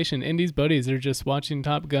conversation. Indy's buddies are just watching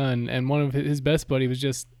Top Gun, and one of his best buddy was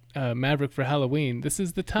just Maverick for Halloween. This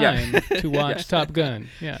is the time to watch Top Gun.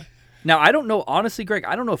 Yeah. Now, I don't know, honestly, Greg,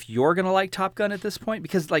 I don't know if you're going to like Top Gun at this point,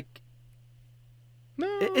 because, like,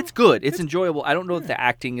 it's good. It's enjoyable. I don't know if the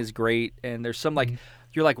acting is great, and there's some, like,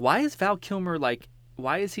 you're like, why is Val Kilmer, like,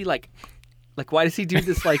 why is he, like, why does he do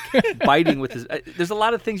this, like, biting with his... there's a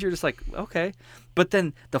lot of things you're just like, okay. But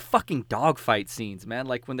then the fucking dogfight scenes, man,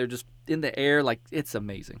 like, when they're just in the air, like, it's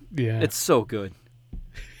amazing. Yeah. It's so good.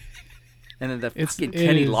 And then the fucking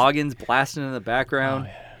Kenny Loggins blasting in the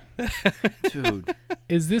background. Oh, yeah. Dude.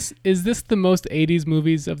 Is this the most 80s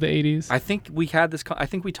movies of the 80s? I think we had this... I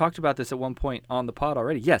think we talked about this at one point on the pod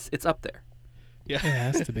already. Yes, it's up there. Yeah. It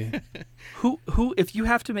has to be. Who if you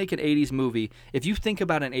have to make an 80s movie, if you think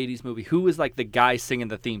about an 80s movie, who is, like, the guy singing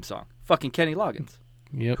the theme song? Fucking Kenny Loggins.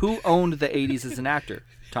 Yep. Who owned the 80s as an actor?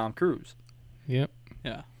 Tom Cruise. Yep.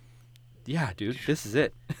 Yeah. Yeah, dude, this is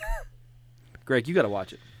it. Greg, you got to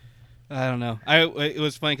watch it. I don't know. It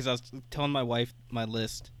was funny because I was telling my wife my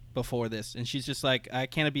list before this, and she's just like, I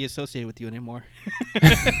can't be associated with you anymore.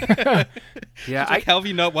 Yeah, like, how have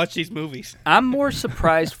you not watched these movies? I'm more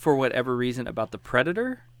surprised for whatever reason about The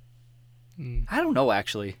Predator. I don't know,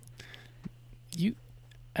 actually.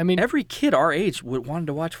 I mean, every kid our age wanted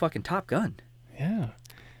to watch fucking Top Gun. Yeah.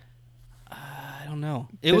 I don't don't know.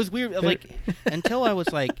 It was weird. Like until I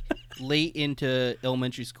was like late into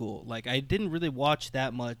elementary school, like I didn't really watch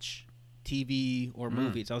that much TV or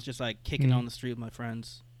movies. I was just like kicking on the street with my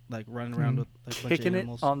friends, like running around with like a bunch of Kicking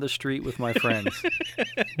animals. it on the street with my friends.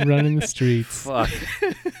 Running the streets. Fuck.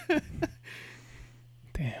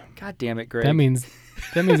 Damn. God damn it, Greg. That means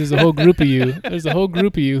there's a whole group of you. There's a whole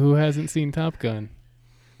group of you who hasn't seen Top Gun.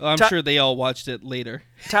 Well, I'm sure they all watched it later.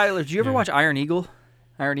 Tyler, did you ever watch Iron Eagle?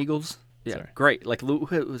 Iron Eagles? Yeah, Sorry. great. Like,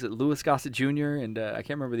 was it Louis Gossett Jr. and I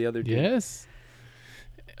can't remember the other dude. Yes.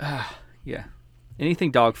 Yeah.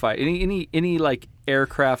 Anything dogfight. Any like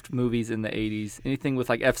aircraft movies in the 80s. Anything with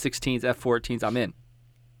like F-16s, F-14s, I'm in.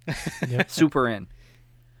 Yep. Super in.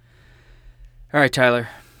 All right, Tyler.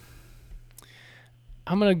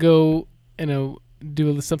 I'm gonna go and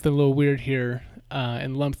do something a little weird here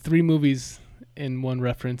and lump 3 movies in one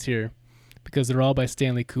reference here because they're all by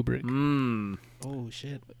Stanley Kubrick. Oh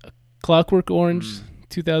shit! Clockwork Orange,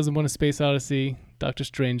 2001: A Space Odyssey, Doctor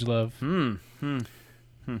Strangelove.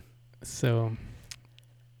 So,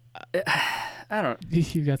 I don't.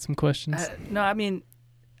 You got some questions? No, I mean,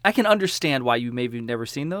 I can understand why you maybe never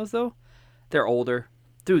seen those though. They're older,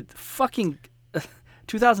 dude. Fucking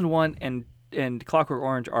 2001 and Clockwork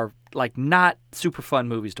Orange are like not super fun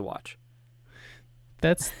movies to watch.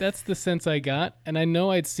 That's the sense I got, and I know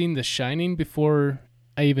I'd seen The Shining before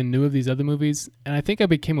I even knew of these other movies, and I think I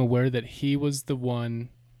became aware that he was the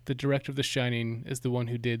director of The Shining is the one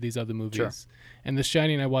who did these other movies. Sure. And The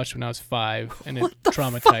Shining I watched when I was 5, and it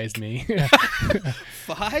traumatized me.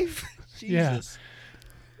 5? Jesus.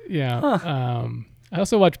 Yeah. Huh. I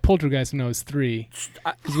also watched Poltergeist when I was 3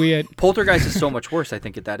 because we had. Poltergeist is so much worse, I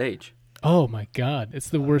think, at that age. Oh my God! It's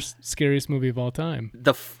the worst, scariest movie of all time.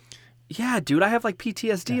 Yeah, dude, I have like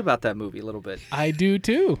PTSD about that movie a little bit. I do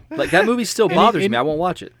too. Like that movie still bothers me. I won't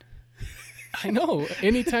watch it. I know.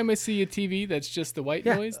 Anytime I see a TV that's just the white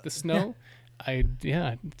noise, the snow,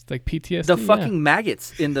 it's like PTSD. The fucking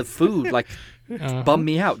maggots in the food like bum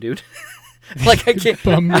me out, dude. Like I can't.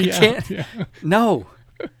 Bum me I can't. out. Yeah. No,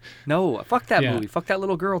 fuck that Yeah. movie. Fuck that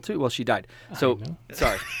little girl too. Well, she died. So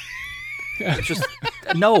sorry. It's just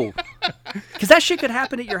no, because that shit could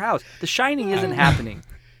happen at your house. The Shining isn't happening.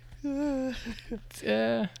 I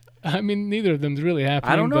mean, neither of them's really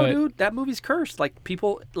happening. I don't know, but dude. That movie's cursed. Like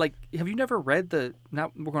people, like, have you never read the?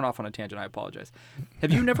 Now we're going off on a tangent. I apologize.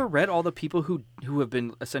 Have you never read all the people who have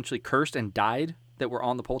been essentially cursed and died that were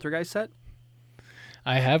on the Poltergeist set?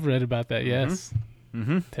 I have read about that. Yes.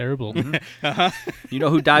 Mm-hmm. Terrible. You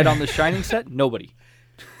know who died on the Shining set? Nobody.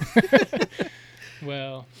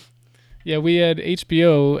 Well, yeah, we had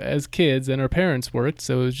HBO as kids, and our parents worked,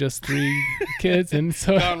 so it was just 3 kids, and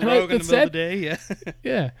so Gone rogue in the middle of the day. Yeah.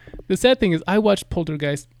 Yeah. The sad thing is, I watched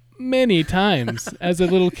Poltergeist many times as a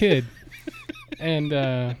little kid, and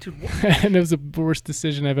Dude, and it was the worst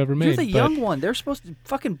decision I've ever made. you're the young one. They're supposed to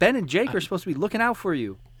fucking Ben and Jake are supposed to be looking out for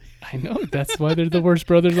you. I know, that's why they're the worst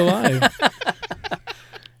brothers alive.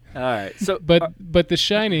 All right. So, But The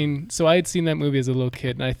Shining. So I had seen that movie as a little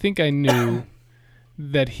kid, and I think I knew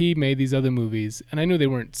that he made these other movies, and I knew they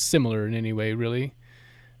weren't similar in any way, really.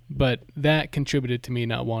 But that contributed to me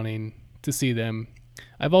not wanting to see them.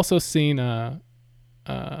 I've also seen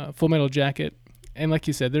Full Metal Jacket, and like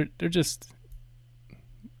you said, they're just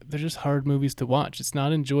hard movies to watch. It's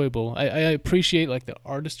not enjoyable. I appreciate like the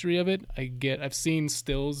artistry of it. I've seen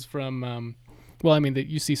stills from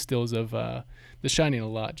you see stills of The Shining a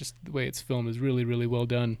lot. Just the way it's filmed is really, really well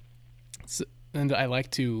done. So, and I like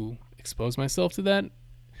to expose myself to that.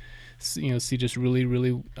 See just really,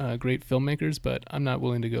 really great filmmakers, but I'm not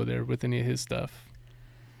willing to go there with any of his stuff.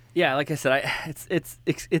 yeah, like I said, it's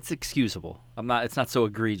excusable. It's not so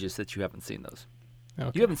egregious that you haven't seen those.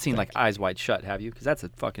 Okay, You haven't seen like Eyes Wide Shut, have you? Because that's a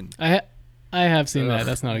fucking. I have seen that.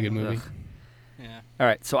 That's not a good movie. Yeah. All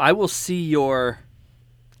right, so I will see your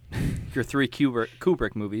 3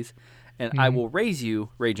 Kubrick movies, and I will raise you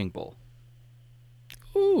Raging Bull.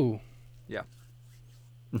 Ooh. Yeah.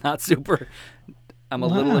 Not super. I'm a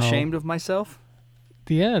little ashamed of myself.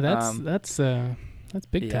 Yeah, that's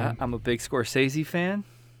big Yeah, time. I'm a big Scorsese fan.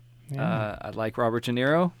 Yeah. I like Robert De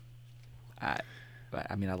Niro. I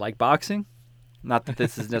like boxing. Not that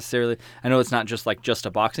this is necessarily. I know it's not just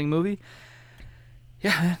a boxing movie.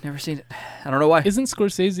 Yeah, never seen it. I don't know why. Isn't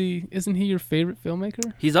he your favorite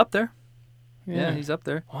filmmaker? He's up there. Yeah, he's up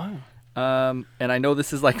there. Wow. And I know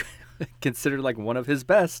this is like considered like one of his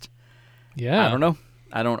best. Yeah. I don't know.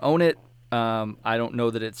 I don't own it. I don't know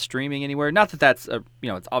that it's streaming anywhere. Not that that's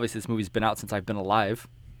it's obviously this movie's been out since I've been alive.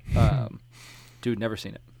 Dude, never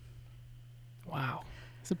seen it. Wow.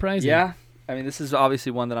 Surprising. Yeah. I mean, this is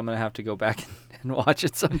obviously one that I'm going to have to go back and watch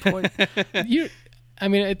at some point. I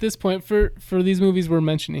mean, at this point, for these movies we're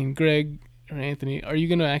mentioning, Greg or Anthony, are you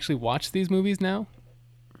going to actually watch these movies now?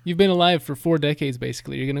 You've been alive for 4 decades,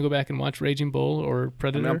 basically. You're going to go back and watch Raging Bull or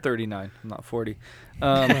Predator? I'm 39. I'm not 40.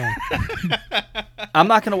 I'm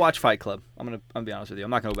not going to watch Fight Club. I'm going to be honest with you. I'm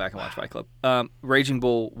not going to go back and watch Fight Club. Raging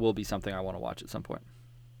Bull will be something I want to watch at some point.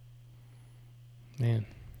 Man.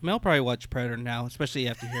 I mean, I'll probably watch Predator now, especially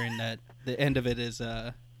after hearing that the end of it is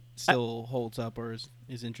still holds up or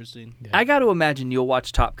is interesting. Yeah. I got to imagine you'll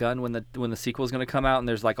watch Top Gun when the sequel's going to come out and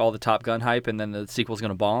there's like all the Top Gun hype and then the sequel's going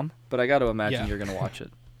to bomb. But I got to imagine you're going to watch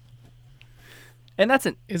it. And that's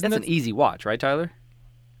an easy watch, right, Tyler?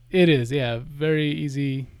 It is, yeah. Very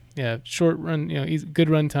easy. Yeah, short run, easy, good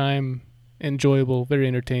run time, enjoyable, very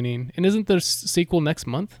entertaining. And isn't there a sequel next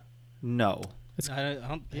month? No. I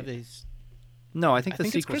don't think they... No, I think the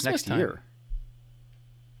sequel's next year.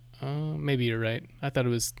 Maybe you're right. I thought it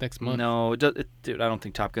was next month. No, dude, I don't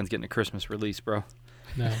think Top Gun's getting a Christmas release, bro.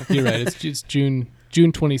 No, you're right. It's June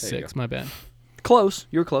 26th. My bad. Close.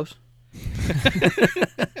 You're close.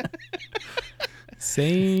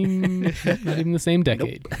 Same, not even the same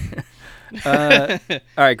decade. Nope. All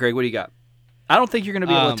right, Greg, what do you got? I don't think you're going to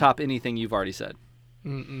be able to top anything you've already said.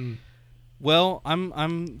 Well,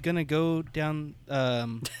 I'm gonna go down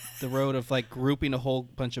the road of like grouping a whole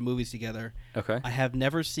bunch of movies together. Okay. I have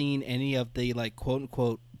never seen any of the like quote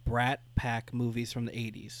unquote Brat Pack movies from the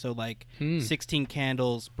 80s. So like 16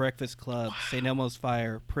 Candles, Breakfast Club, St. Elmo's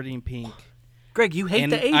Fire, Pretty in Pink. Greg, you hate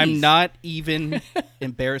the 80s. I'm not even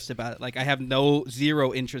embarrassed about it. Like I have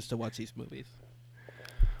zero interest to watch these movies.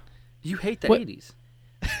 You hate the 80s.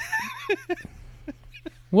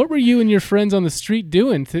 What were you and your friends on the street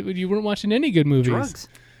doing? You weren't watching any good movies. Drugs.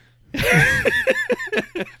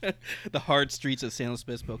 The hard streets of San Luis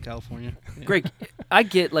Obispo, California. Greg, I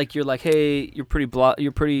get like you're like, hey, you're pretty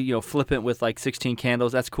flippant with like 16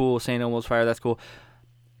 Candles. That's cool. St. Elmo's Fire. That's cool.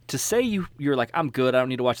 To say you're like, I'm good. I don't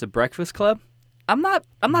need to watch The Breakfast Club. I'm not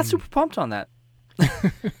super pumped on that.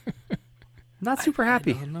 Not super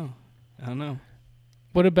happy. I don't know.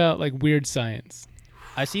 What about like Weird Science?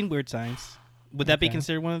 I've seen Weird Science. Would that be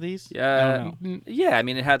considered one of these? Yeah. Yeah, I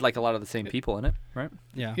mean, it had like a lot of the same people in it, right?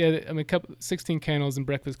 Yeah. Yeah, I mean, 16 Candles and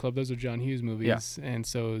Breakfast Club, those are John Hughes movies, and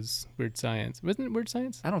so is Weird Science. Wasn't it Weird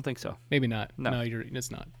Science? I don't think so. Maybe not. No,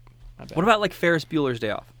 it's not. What about like Ferris Bueller's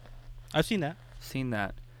Day Off? I've seen that. Seen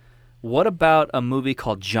that. What about a movie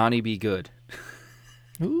called Johnny Be Good?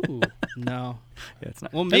 Ooh. No. Yeah, it's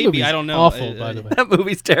not. Well, maybe. I don't know. Awful, by the way. That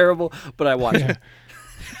movie's terrible, but I watched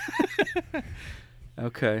it.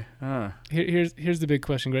 Okay. Here's the big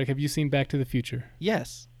question, Greg. Have you seen Back to the Future?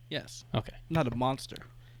 Yes. Okay. Not a monster.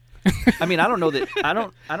 I mean, I don't know that. I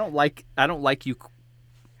don't like you.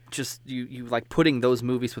 Just you like putting those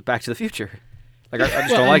movies with Back to the Future. Like I just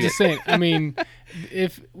don't like I'm just saying. I mean,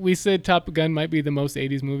 if we said Top Gun might be the most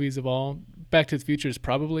 '80s movies of all, Back to the Future is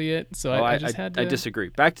probably it. So I just had to. I disagree.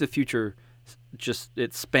 Back to the Future,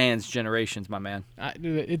 it spans generations, my man.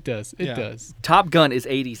 It does. It does. Top Gun is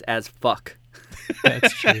 '80s as fuck.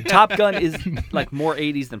 That's true. Top Gun is like more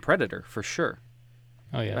 '80s than Predator for sure.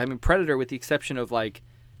 Oh yeah. I mean, Predator, with the exception of like,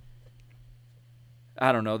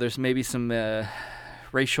 I don't know. There's maybe some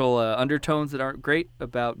racial undertones that aren't great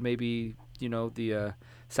about maybe the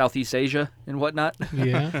Southeast Asia and whatnot.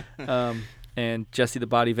 Yeah. And Jesse the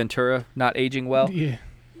Body Ventura not aging well. Yeah.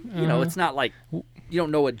 It's not like you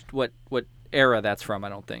don't know what era that's from. I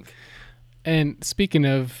don't think. And speaking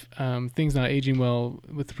of things not aging well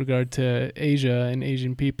with regard to Asia and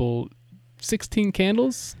Asian people, 16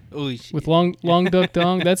 Candles with Long Duck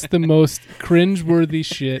Dong, that's the most cringe-worthy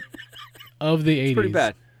shit of the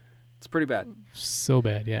 80s. It's pretty bad. So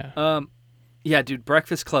bad, yeah. Yeah, dude,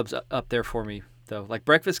 Breakfast Club's up there for me, though. Like,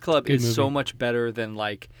 Breakfast Club is movie. so much better than,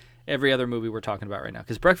 like, every other movie we're talking about right now.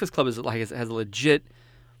 Because Breakfast Club has a legit,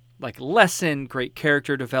 like, lesson, great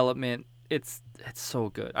character development. It's so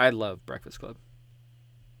good. I love Breakfast Club.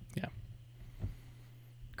 Yeah.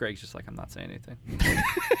 Greg's just like, I'm not saying anything.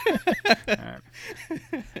 All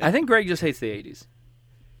right. I think Greg just hates the 80s.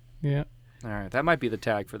 Yeah. All right. That might be the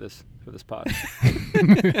tag for this pod.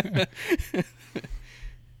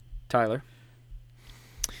 Tyler.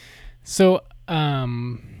 So,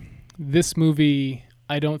 this movie,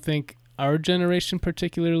 I don't think our generation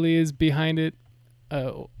particularly is behind it.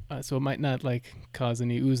 So it might not like cause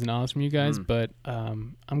any oohs and ahs from you guys, but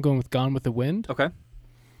I'm going with Gone with the Wind. Okay.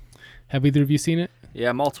 Have either of you seen it?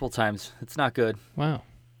 Yeah, multiple times. It's not good. Wow.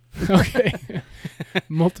 Okay.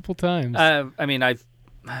 Multiple times. I mean,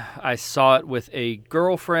 I saw it with a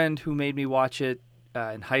girlfriend who made me watch it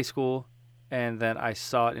in high school, and then I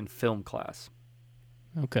saw it in film class.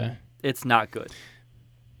 Okay. It's not good.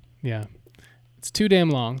 Yeah. It's too damn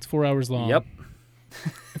long. It's 4 hours long. Yep.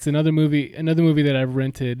 It's another movie that I've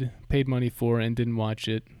rented, paid money for, and didn't watch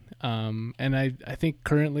it. And I think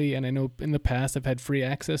currently, and I know in the past I've had free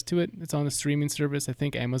access to it. It's on a streaming service. I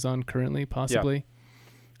think Amazon currently, possibly.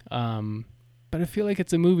 Yeah. But I feel like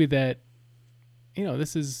it's a movie that,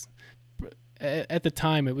 this is, at the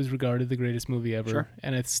time it was regarded the greatest movie ever. Sure.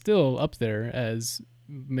 And it's still up there as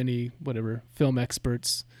many, film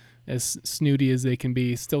experts, as snooty as they can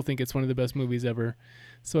be, still think it's one of the best movies ever.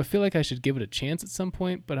 So I feel like I should give it a chance at some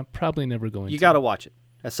point, but I'm probably never going to. You got to watch it.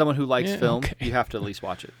 As someone who likes film, you have to at least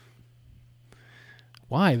watch it.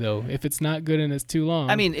 Why, though? If it's not good and it's too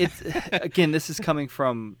long? I mean, it's again, this is coming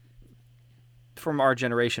from our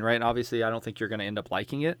generation, right? And obviously, I don't think you're going to end up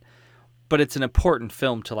liking it, but it's an important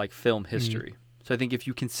film to like film history. So I think if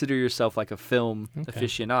you consider yourself like a film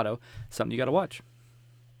aficionado, something you got to watch.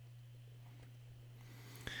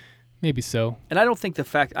 Maybe so. And I don't think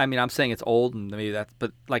I'm saying it's old and maybe that's,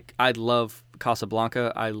 but like I love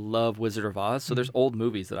Casablanca. I love Wizard of Oz. So there's old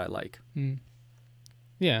movies that I like.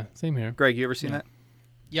 Yeah, same here. Greg, you ever seen that?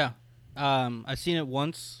 Yeah. I've seen it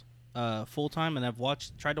once full time, and I've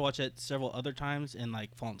tried to watch it several other times and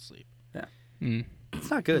like fallen asleep. Yeah. It's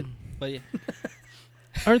not good. But yeah.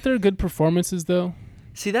 Aren't there good performances though?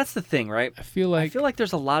 See, that's the thing, right? I feel like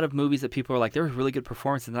there's a lot of movies that people are like, there was really good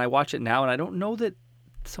performance, and then I watch it now and I don't know that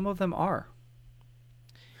some of them are.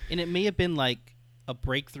 And it may have been like a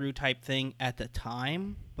breakthrough type thing at the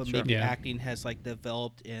time, but maybe acting has like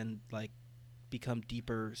developed and like become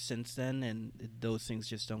deeper since then, and those things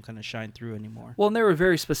just don't kind of shine through anymore. Well, and there were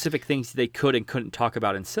very specific things they could and couldn't talk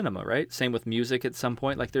about in cinema, right? Same with music at some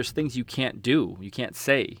point. Like there's things you can't do, you can't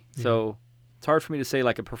say. So it's hard for me to say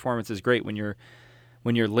like a performance is great when you're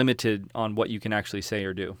limited on what you can actually say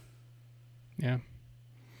or do. Yeah.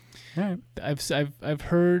 All right. I've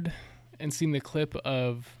heard and seen the clip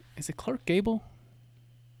of, is it Clark Gable?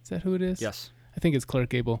 Is that who it is? Yes. I think it's Clark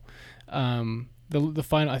Gable. The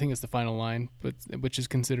final, I think it's the final line, but which is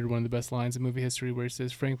considered one of the best lines in movie history, where he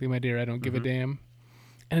says, "Frankly, my dear, I don't give a damn,"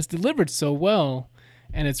 and it's delivered so well,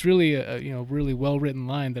 and it's really a really well written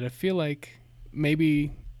line that I feel like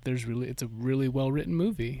maybe it's a really well written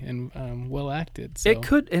movie and well acted. So it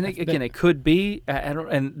could, and again, it could be.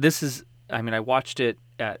 And this is. I mean, I watched it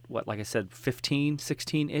at like I said, 15,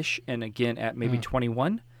 16-ish, and again at maybe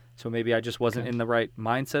 21. So maybe I just wasn't in the right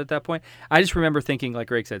mindset at that point. I just remember thinking, like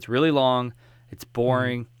Greg said, it's really long, it's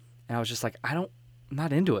boring, and I was just like, I'm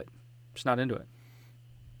not into it. I'm just not into it.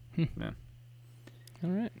 Yeah.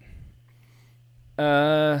 All right.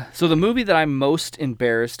 So the movie that I'm most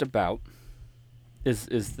embarrassed about is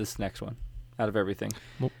this next one out of everything.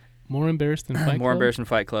 More embarrassed than Fight Club? More embarrassed than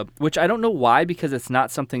Fight Club, which I don't know why, because it's not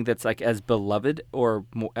something that's like as beloved or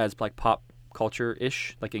more, as like pop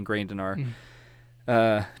culture-ish, like ingrained in our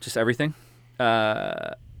just everything.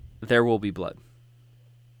 There Will Be Blood.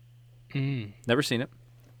 Never seen it.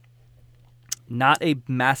 Not a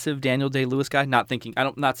massive Daniel Day-Lewis guy. Not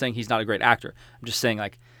saying he's not a great actor. I'm just saying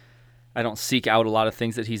like I don't seek out a lot of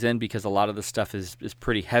things that he's in because a lot of the stuff is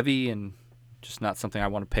pretty heavy and just not something I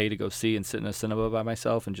want to pay to go see and sit in a cinema by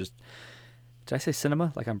myself and just. Did I say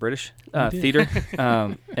cinema? Like I'm British? Theater.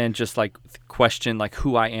 And just like question like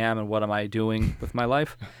who I am and what am I doing with my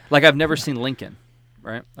life. Like I've never seen Lincoln,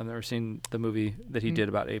 right? I've never seen the movie that he did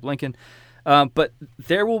about Abe Lincoln. But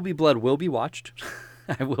There Will Be Blood will be watched.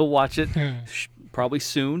 I will watch it probably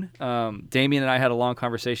soon. Damien and I had a long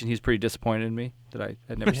conversation. He's pretty disappointed in me that I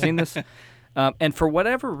had never seen this. And for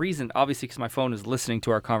whatever reason, obviously because my phone is listening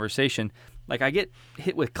to our conversation, like I get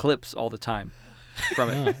hit with clips all the time from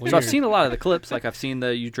it. So I've seen a lot of the clips. Like I've seen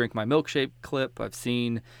the "You Drink My Milkshake" clip. I've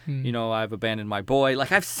seen, I've abandoned my boy.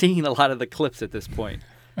 Like I've seen a lot of the clips at this point.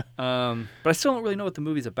 But I still don't really know what the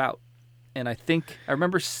movie's about. And I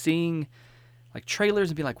remember seeing like trailers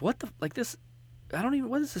and being like, what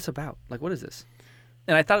is this about? Like, what is this?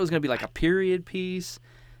 And I thought it was going to be like a period piece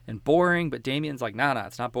and boring, but Damien's like, nah,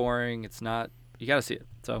 it's not boring. It's not, you got to see it.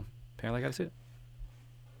 So apparently I got to see it.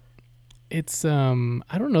 It's,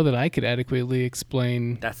 I don't know that I could adequately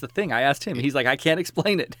explain. That's the thing. I asked him. He's like, I can't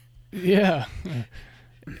explain it. Yeah.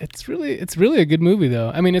 It's really a good movie, though.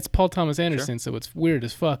 I mean, it's Paul Thomas Anderson, so it's weird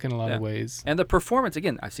as fuck in a lot of ways. And the performance,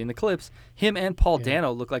 again, I've seen the clips. Him and Paul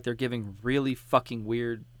Dano look like they're giving really fucking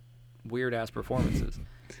weird-ass performances.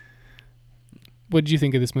 What did you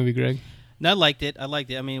think of this movie, Greg? No, I liked it. I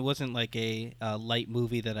mean, it wasn't like a light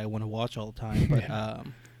movie that I want to watch all the time, but I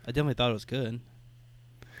definitely thought it was good.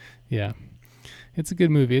 Yeah. It's a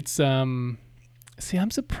good movie. It's, see,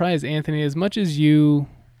 I'm surprised, Anthony, as much as you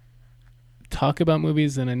talk about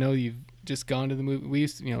movies, and I know you've just gone to the movie.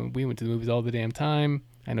 We went to the movies all the damn time.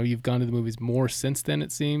 I know you've gone to the movies more since then,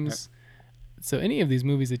 it seems. So any of these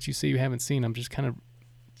movies that you say you haven't seen, I'm just kind of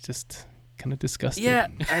disgusted. Yeah,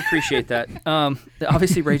 I appreciate that.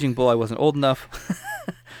 Obviously, Raging Bull, I wasn't old enough.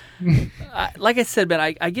 Like I said,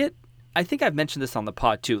 man, I think I've mentioned this on the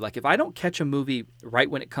pod too. Like if I don't catch a movie right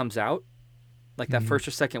when it comes out, like that first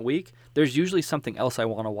or second week, there's usually something else I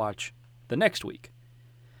want to watch the next week.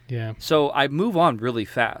 Yeah. So I move on really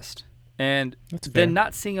fast. And then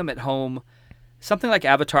not seeing them at home, something like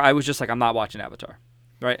Avatar, I was just like, I'm not watching Avatar.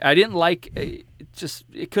 Right? I didn't like it.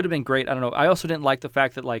 It could have been great. I don't know. I also didn't like the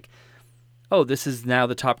fact that like, oh, this is now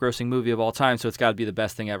the top grossing movie of all time, so it's got to be the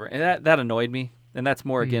best thing ever. And that annoyed me. And that's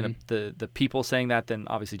more, again, the people saying that than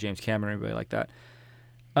obviously James Cameron or anybody like that.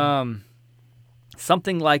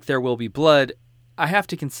 Something like There Will Be Blood, I have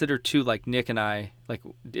to consider, too, like Nick and I, like,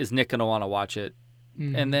 is Nick going to want to watch it?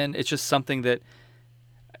 And then it's just something that,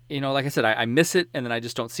 like I said, I miss it, and then I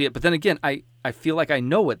just don't see it. But then again, I feel like I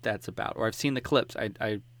know what that's about, or I've seen the clips.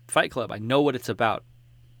 I Fight Club, I know what it's about.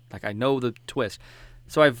 Like, I know the twist.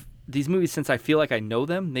 So these movies, since I feel like I know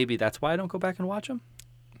them, maybe that's why I don't go back and watch them.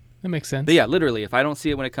 That makes sense. But yeah, literally, if I don't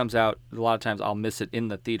see it when it comes out, a lot of times I'll miss it in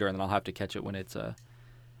the theater, and then I'll have to catch it when it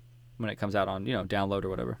comes out on download or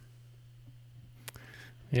whatever.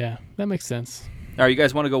 Yeah, that makes sense. All right, you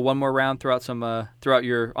guys want to go one more round throughout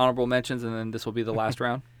your honorable mentions, and then this will be the last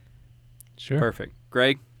round? Sure. Perfect.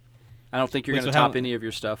 Greg, I don't think you're going to top any of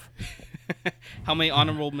your stuff. How many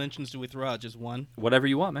honorable mentions do we throw out? Just one? Whatever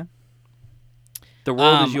you want, man. The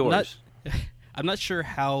world is yours. I'm not sure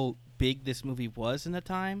how big this movie was in the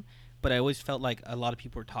time, but I always felt like a lot of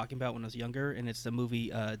people were talking about when I was younger, and it's the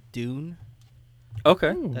movie Dune.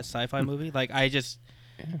 Okay. That sci-fi movie. Like, I just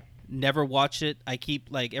never watched it. I keep,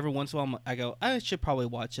 like, every once in a while I go, I should probably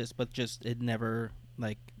watch this, but just it never,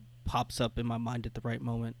 like, pops up in my mind at the right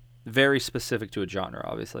moment. Very specific to a genre,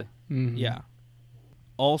 obviously. Mm-hmm. Yeah.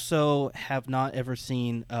 Also have not ever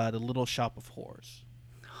seen The Little Shop of Horrors.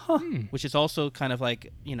 Huh. Which is also kind of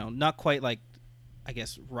like, not quite like, I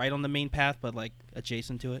guess, right on the main path, but like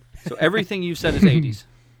adjacent to it. So everything you said is 80s.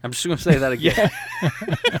 I'm just going to say that again.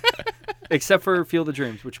 Except for Field of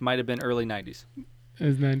Dreams, which might have been early 90s. It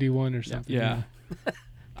was 91 or something. Yeah.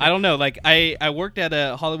 I don't know. Like, I worked at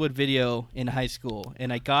a Hollywood Video in high school,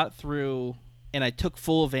 and I got through, and I took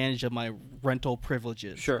full advantage of my rental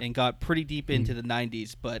privileges. Sure. And got pretty deep into the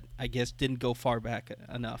 90s, but I guess didn't go far back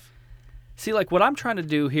enough. See, like, what I'm trying to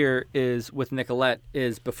do here is, with Nicolette,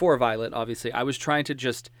 is before Violet, obviously, I was trying to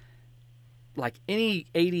just, like, any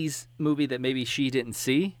 80s movie that maybe she didn't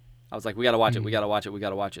see, I was like, we got to watch it, we got to watch it, we got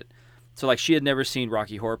to watch it. So, like, she had never seen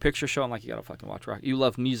Rocky Horror Picture Show. I'm like, you got to fucking watch Rocky. You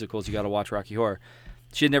love musicals, you got to watch Rocky Horror.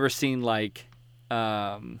 She had never seen, like,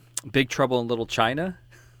 Big Trouble in Little China.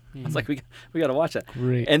 I was like, we got to watch that.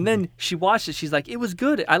 Great. And then she watched it. She's like, it was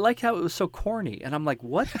good. I like how it was so corny. And I'm like,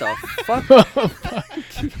 what the fuck?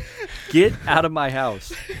 Get out of my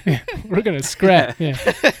house. Yeah, we're going to scrap. Yeah.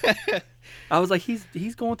 I was like,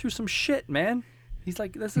 he's going through some shit, man. He's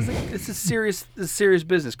like, this is serious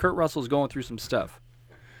business. Kurt Russell's going through some stuff.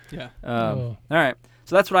 Yeah. All right.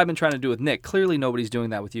 So that's what I've been trying to do with Nick. Clearly nobody's doing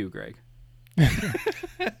that with you, Greg.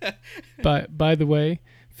 By the way,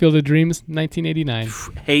 Field of Dreams, 1989.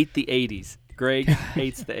 Hate the 80s. Greg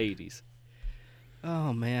hates the 80s.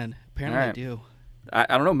 Oh, man. Apparently All right. I do.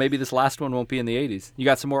 I don't know. Maybe this last one won't be in the 80s. You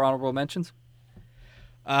got some more honorable mentions?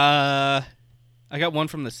 I got one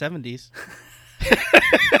from the 70s.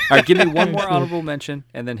 All right, give me one more honorable mention,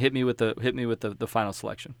 and then hit me with the final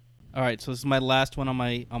selection. All right, so this is my last one on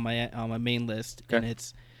my main list, and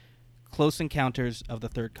it's Close Encounters of the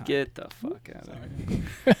Third Kind. Get the fuck out of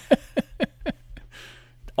here.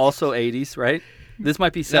 Also 80s, right? This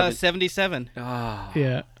might be 77. Oh.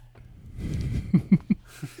 Yeah.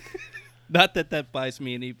 Not that buys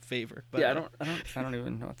me any favor. But Yeah, I don't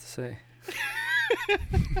even know what to say.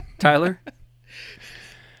 Tyler,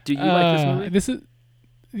 do you like this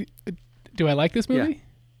movie? Do I like this movie?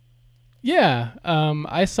 Yeah.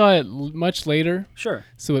 I saw it much later. Sure.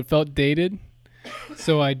 So it felt dated.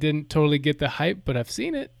 So I didn't totally get the hype, but I've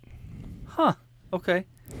seen it. Huh. Okay.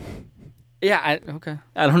 Yeah. Okay.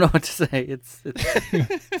 I don't know what to say. It's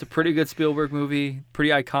a pretty good Spielberg movie. Pretty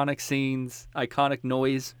iconic scenes, iconic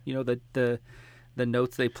noise. You know, the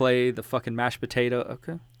notes they play, the fucking mashed potato.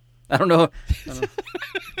 Okay. I don't know.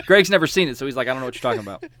 Greg's never seen it, so he's like, I don't know what you're talking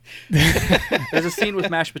about. There's a scene with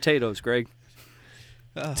mashed potatoes, Greg.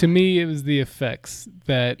 To me, it was the effects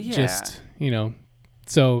that just,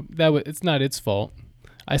 so it's not its fault.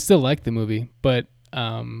 I still like the movie, but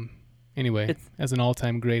anyway, as an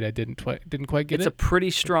all-time great, I didn't quite get it. It's a pretty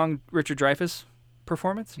strong Richard Dreyfuss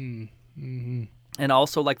performance. Mm-hmm. And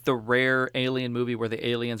also like the rare alien movie where the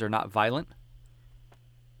aliens are not violent.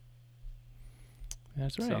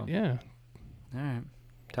 That's right. So, yeah. All right,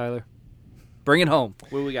 Tyler, bring it home.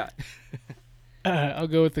 What do we got? I'll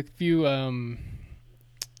go with a few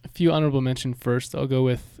honorable mention first. I'll go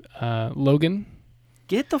with Logan.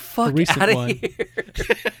 Get the fuck recent out of one.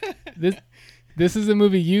 here. This is a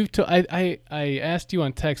movie I asked you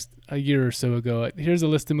on text a year or so ago. Here's a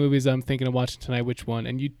list of movies I'm thinking of watching tonight. Which one?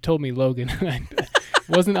 And you told me Logan. It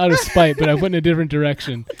wasn't out of spite, but I went in a different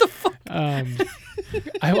direction. What the fuck?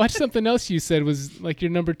 I watched something else you said was like your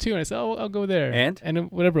number 2, and I said, "Oh, I'll go there." And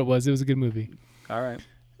whatever it was a good movie. All right.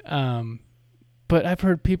 But I've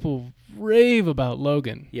heard people rave about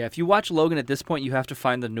Logan. Yeah, if you watch Logan at this point, you have to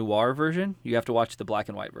find the noir version. You have to watch the black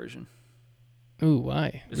and white version. Ooh,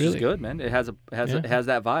 why? This really? is good, man. It has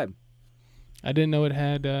that vibe. I didn't know it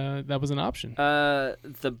had that was an option. I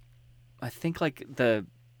think like the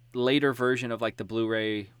later version of like the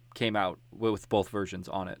Blu-ray came out with both versions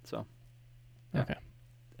on it. So yeah. Okay.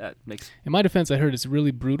 That makes. In my defense, I heard it's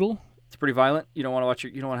really brutal. It's pretty violent. You don't want to watch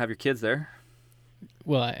you don't want to have your kids there.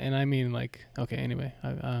 Well, and I mean like okay. Anyway,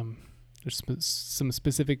 there's some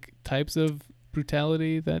specific types of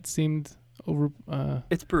brutality that seemed over.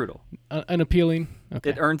 It's brutal. Unappealing.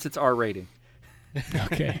 Okay. It earns its R rating.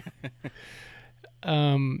 Okay.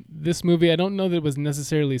 This movie, I don't know that it was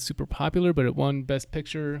necessarily super popular, but it won Best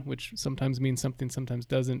Picture, which sometimes means something, sometimes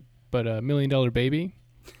doesn't. But $1 Million Baby.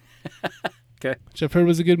 Okay. Which I've heard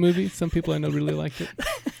was a good movie. Some people I know really liked it.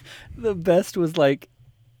 The best was like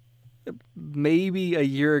maybe a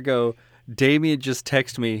year ago, Damien just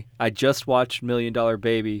texted me, I just watched $1 Million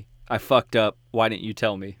Baby. I fucked up. Why didn't you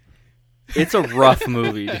tell me? It's a rough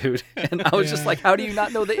movie, dude. And I was just like, how do you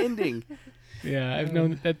not know the ending? Yeah, I've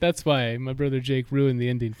known that. That's why my brother Jake ruined the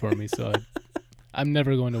ending for me. So I'm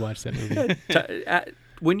never going to watch that movie.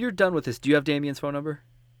 When you're done with this, do you have Damien's phone number?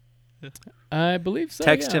 I believe so.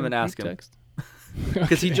 Text him and ask him.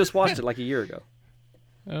 Because he just watched it like a year ago.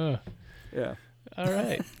 Oh. Yeah. All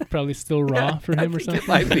right. Probably still raw for him or something. It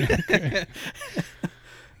might be. Okay.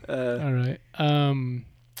 All right.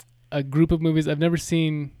 A group of movies I've never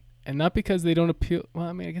seen, and not because they don't appeal. Well,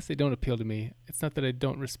 I mean, I guess they don't appeal to me. It's not that I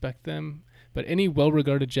don't respect them, but any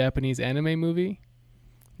well-regarded Japanese anime movie,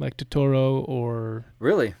 like Totoro or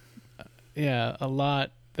Really? Yeah, a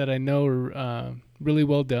lot that I know are really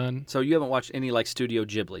well done. So you haven't watched any like Studio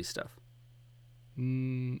Ghibli stuff?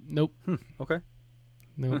 Nope. Okay.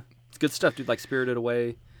 Nope. It's good stuff, dude. Like Spirited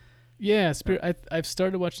Away. Yeah, I've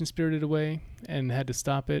started watching Spirited Away and had to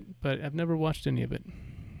stop it, but I've never watched any of it.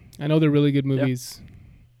 I know they're really good movies,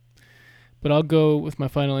 but I'll go with my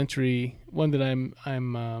final entry, one that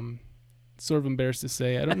I'm sort of embarrassed to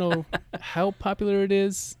say. I don't know how popular it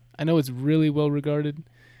is. I know it's really well regarded.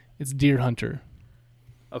 It's Deer Hunter.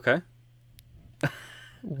 Okay.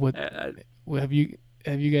 What have you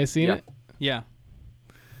guys seen it? Yeah.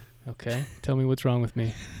 Okay. Tell me what's wrong with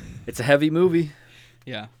me. It's a heavy movie.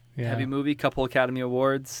 Yeah. Heavy movie, couple Academy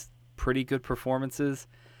Awards, pretty good performances.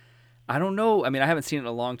 I don't know. I mean, I haven't seen it in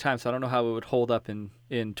a long time, so I don't know how it would hold up in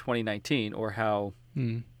 2019 or how,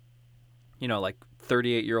 like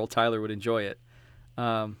 38-year-old Tyler would enjoy it.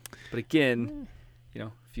 But again,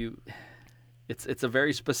 it's a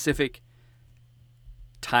very specific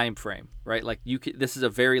time frame, right? Like this is a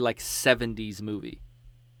very like 70s movie.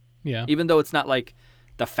 Yeah. Even though it's not like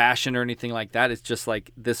the fashion or anything like that, it's just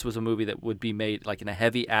like this was a movie that would be made like in a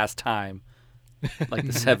heavy ass time, like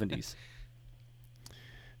the 70s.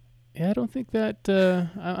 Yeah, I don't think that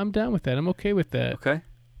I'm down with that. I'm okay with that. Okay.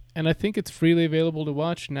 And I think it's freely available to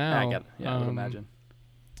watch now. I would imagine.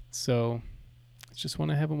 So it's just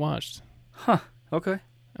one I haven't watched. Huh. Okay.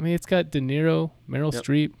 I mean, it's got De Niro, Meryl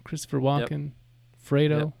Streep, Christopher Walken,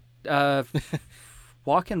 Fredo.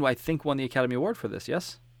 Walken, I think, won the Academy Award for this,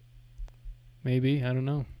 yes? Maybe. I don't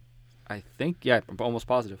know. I think, yeah, I'm almost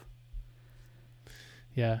positive.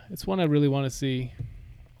 Yeah, it's one I really want to see.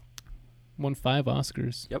 Won 5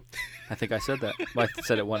 Oscars. Yep. I think I said that. Well, I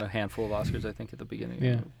said it won a handful of Oscars, I think, at the beginning.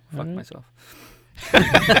 Yeah. Fuck myself.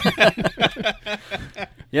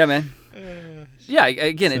 Yeah, man. Yeah,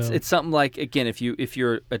 again, it's something like, again, if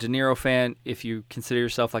you're a De Niro fan, if you consider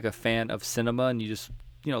yourself like a fan of cinema and you just,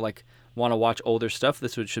 like want to watch older stuff,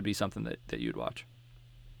 this should be something that you'd watch.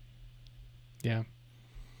 Yeah.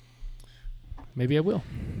 Maybe I will.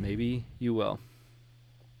 Maybe you will.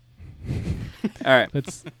 All right.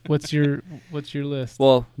 What's your list?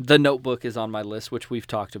 Well, The Notebook is on my list, which we've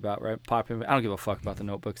talked about, right? Popular. I don't give a fuck about The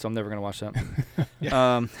Notebook, so I'm never gonna watch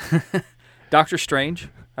that. Doctor Strange,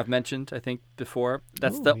 I've mentioned, I think before.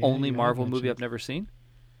 That's the only Marvel movie I've never seen.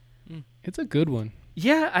 It's a good one.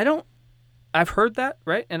 Yeah, I've heard that,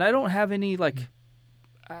 right? And I don't have any I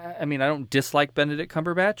don't dislike Benedict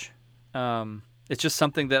Cumberbatch. It's just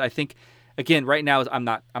something that I think, again, right now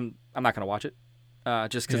I'm I'm not going to watch it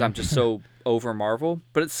just because I'm just so over Marvel.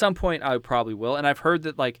 But at some point, I probably will. And I've heard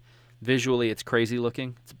that, like, visually it's crazy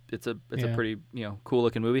looking. It's a pretty, cool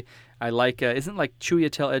looking movie. I like, isn't, like,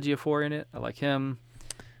 Chiwetel Ejiofor in it? I like him.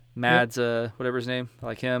 Mads, whatever his name. I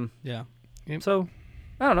like him. Yeah. Yep. So,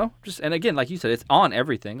 I don't know. And again, like you said, it's on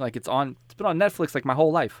everything. Like, it's been on Netflix, like, my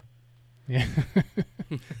whole life. Yeah.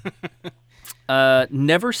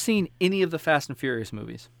 Never seen any of the Fast and Furious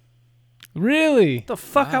movies. Really? What the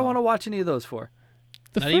fuck I want to watch any of those for?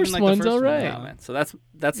 The first one's all right. No, man. So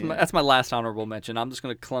that's my last honorable mention. I'm just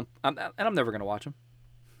gonna clump, and I'm never gonna watch them.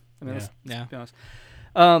 I mean, let's be honest.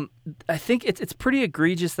 I think it's pretty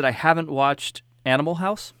egregious that I haven't watched Animal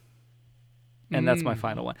House, and that's my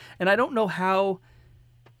final one. And I don't know how.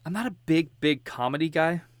 I'm not a big comedy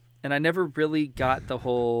guy, and I never really got the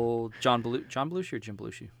whole John Belushi or Jim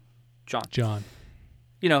Belushi? John.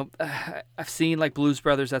 You know, I've seen like Blues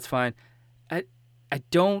Brothers. That's fine.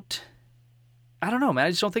 I don't know, man. I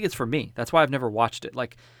just don't think it's for me. That's why I've never watched it.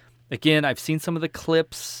 Like, again, I've seen some of the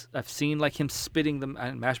clips. I've seen like him spitting the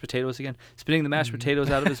mashed potatoes again, spitting the mashed potatoes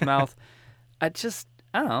out of his mouth. I don't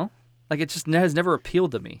know. Like, it just has never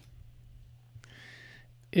appealed to me.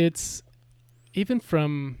 It's even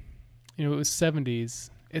from, it was 70s.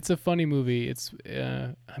 It's a funny movie. It's,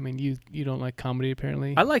 I mean, you don't like comedy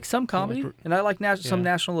apparently. I like some comedy, and I like some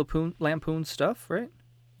National Lampoon stuff, right?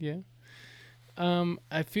 Yeah.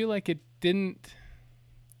 I feel like it didn't,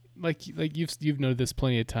 like you've noted this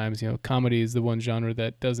plenty of times. Comedy is the one genre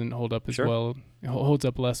that doesn't hold up as well. It holds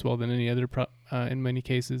up less well than any other in many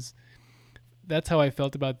cases. That's how I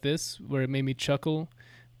felt about this, where it made me chuckle.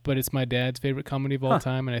 But it's my dad's favorite comedy of all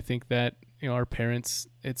time, and I think that our parents,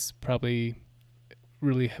 it's probably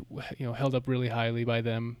really held up really highly by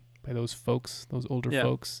them, by those folks, those older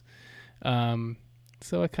folks.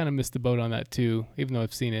 So I kind of missed the boat on that too, even though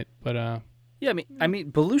I've seen it. But yeah, I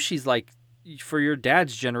mean, Belushi's like, for your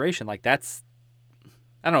dad's generation, like that's,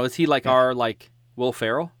 I don't know, is he like our like Will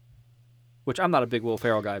Ferrell? Which I'm not a big Will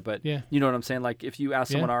Ferrell guy, but you know what I'm saying? Like, if you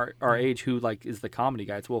ask someone our age who like is the comedy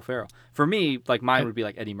guy, it's Will Ferrell. For me, like mine would be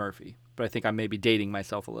like Eddie Murphy, but I think I may be dating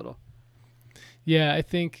myself a little. Yeah, I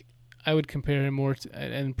think I would compare him more to,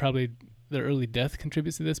 and probably the early death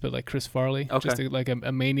contributes to this, but like Chris Farley, just like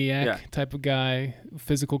a maniac type of guy,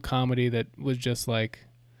 physical comedy that was just like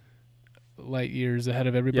light years ahead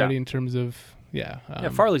of everybody in terms of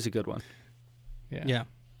Farley's a good one. Yeah.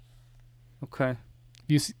 Okay.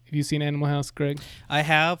 Have you seen Animal House, Greg? I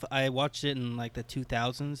have. I watched it in like the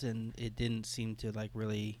 2000s, and it didn't seem to like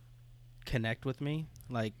really connect with me.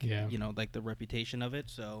 Like like the reputation of it.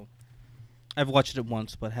 So I've watched it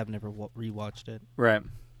once, but have never rewatched it. Right.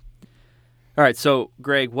 All right. So,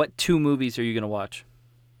 Greg, what 2 movies are you gonna watch?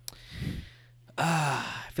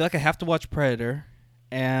 I feel like I have to watch Predator,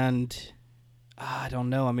 and I don't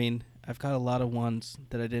know. I mean, I've got a lot of ones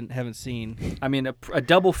that I haven't seen. I mean, a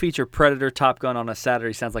double feature Predator Top Gun on a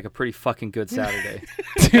Saturday sounds like a pretty fucking good Saturday.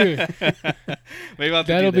 Dude, maybe I'll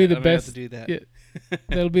that'll be the best. Have to do that. Yeah,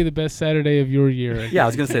 that'll be the best Saturday of your year. Yeah, I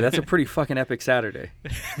was gonna say that's a pretty fucking epic Saturday.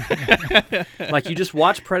 Like, you just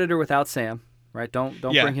watch Predator without Sam, right? Don't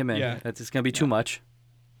bring him in. Yeah. That's just gonna be too much.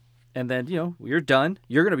 And then you're done.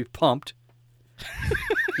 You're gonna be pumped.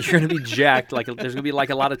 You're gonna be jacked. Like, there's gonna be like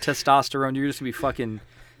a lot of testosterone. You're just gonna be fucking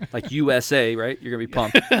like USA, right? You're gonna be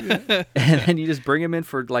pumped. And then you just bring him in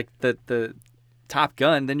for like the Top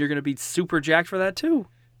Gun. Then you're gonna be super jacked for that too.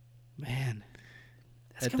 Man,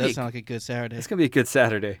 that does sound like a good Saturday. It's gonna be a good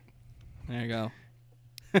Saturday. There you go.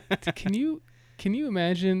 Can you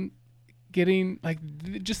imagine getting like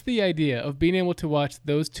just the idea of being able to watch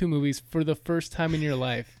those 2 movies for the first time in your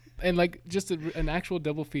life? And like just an actual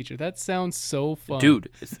double feature. That sounds so fun.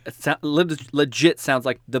 Dude, it legit sounds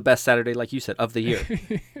like the best Saturday, like you said, of the year.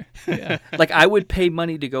 Yeah. Like, I would pay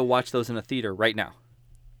money to go watch those in a theater right now.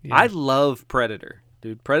 Yeah. I love Predator.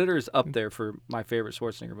 Dude, Predator is up there for my favorite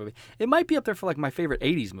Schwarzenegger movie. It might be up there for like my favorite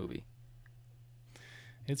 80s movie.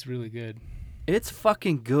 It's really good. It's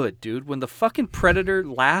fucking good, dude. When the fucking Predator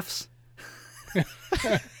laughs.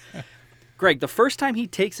 Greg, the first time he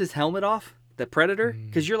takes his helmet off, the Predator,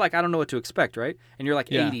 because you're like, I don't know what to expect, right? And you're like,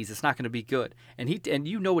 80s, it's not going to be good. And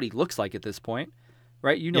you know what he looks like at this point,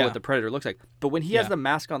 right? You know what the Predator looks like. But when he has the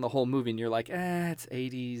mask on the whole movie, and you're like, it's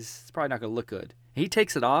 80s, it's probably not going to look good. And he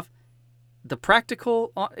takes it off. The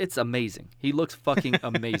practical, it's amazing. He looks fucking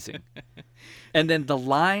amazing. And then the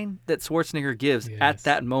line that Schwarzenegger gives at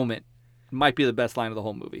that moment might be the best line of the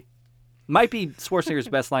whole movie. Might be Schwarzenegger's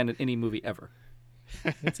best line in any movie ever.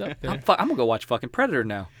 It's up there. I'm going to go watch fucking Predator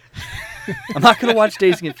now. I'm not going to watch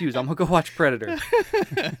Dazed and Confused. I'm going to go watch Predator.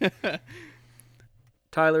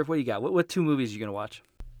 Tyler, what do you got? What 2 movies are you going to watch?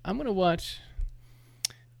 I'm going to watch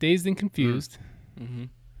Dazed and Confused. Mm-hmm.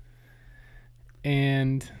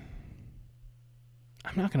 And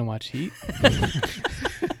I'm not going to watch Heat.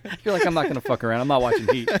 You're like, I'm not going to fuck around. I'm not watching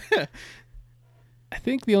Heat. I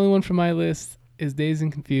think the only one from my list is Dazed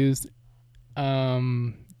and Confused that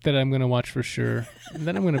I'm going to watch for sure. And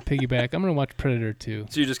then I'm going to piggyback. I'm going to watch Predator 2.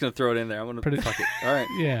 So you're just going to throw it in there. I'm going to fuck it. All right.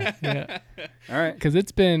 Yeah. All right. Because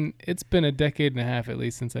it's been a decade and a half at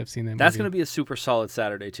least since I've seen that movie. That's going to be a super solid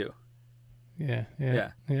Saturday, too. Yeah.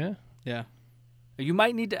 You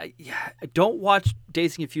might need to... don't watch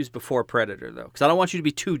Dazed and Confused before Predator, though, because I don't want you to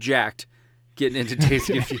be too jacked getting into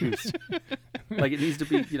Dazed and Confused. Like, it needs to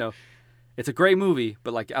be, it's a great movie,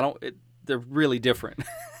 but, like, they're really different.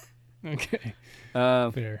 Okay.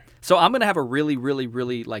 Fair. So I'm going to have a really, really,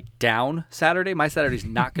 really, like, down Saturday. My Saturday's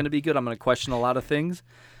not going to be good. I'm going to question a lot of things.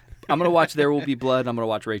 I'm going to watch There Will Be Blood, and I'm going to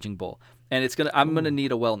watch Raging Bull. And I'm going to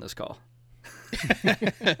need a wellness call.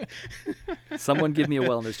 Someone give me a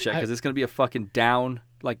wellness check, because it's going to be a fucking down,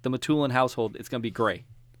 like the Matulin household. It's going to be gray.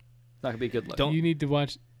 It's not going to be a good look. You need to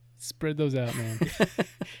watch, spread those out, man.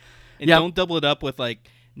 And don't double it up with like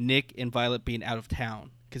Nick and Violet being out of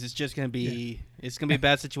town, because it's just going to be it's going to be a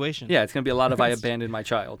bad situation. Yeah, it's going to be a lot of I abandoned my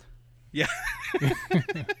child. Yeah.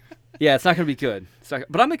 Yeah, it's not going to be good.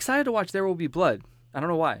 But I'm excited to watch There Will Be Blood. I don't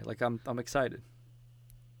know why. Like, I'm excited.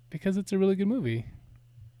 Because it's a really good movie.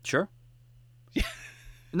 Sure.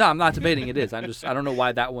 No, I'm not debating it is. I don't know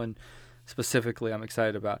why that one specifically I'm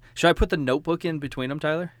excited about. Should I put The Notebook in between them,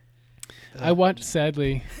 Tyler? I watched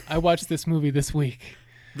this movie this week.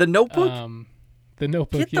 The Notebook? The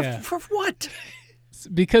Notebook, For what?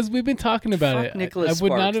 Because we've been talking about Fuck it. Nicholas I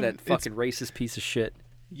would Sparks, not have, that fucking racist piece of shit.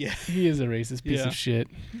 Yeah. He is a racist piece of shit.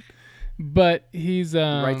 But he's... He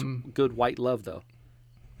writes good white love, though.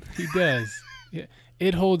 He does. Yeah.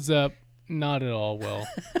 It holds up not at all well.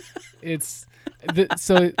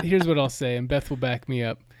 So here's what I'll say, and Beth will back me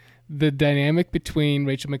up. The dynamic between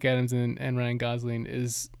Rachel McAdams and Ryan Gosling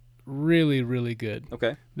is really, really good.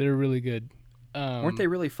 Okay. They're really good. Weren't they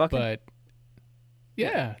really fucking? But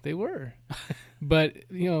yeah, they were. But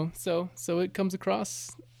so it comes across,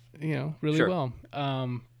 really well.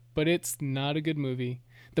 But it's not a good movie.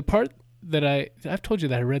 The part that I've told you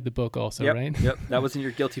that I read the book also, right? Yep. That was in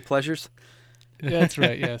your guilty pleasures. That's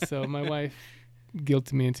right. Yeah. So my wife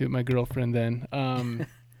guilted me into it, my girlfriend then.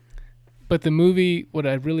 But the movie, what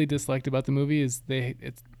I really disliked about the movie is they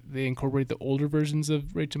incorporate the older versions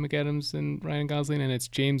of Rachel McAdams and Ryan Gosling, and it's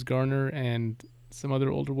James Garner and some other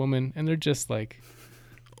older woman, and they're just like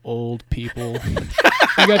old people.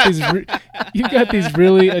 you got these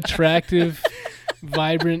really attractive,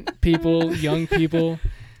 vibrant people, young people,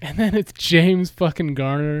 and then it's James fucking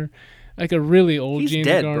Garner, like a really old He's James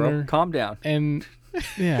dead, Garner. bro. Calm down. And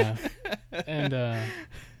yeah, and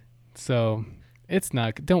so it's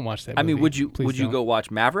not. Don't watch that movie. I mean, would you don't. go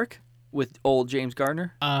watch Maverick with old James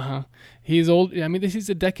Garner? He's old. I mean, he's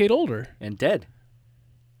a decade older and dead.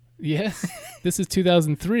 Yes, this is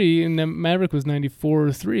 2003, and then Maverick was 94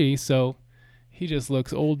 or 3, so he just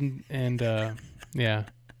looks old and yeah.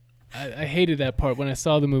 I hated that part when I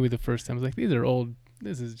saw the movie the first time. I was like, these are old.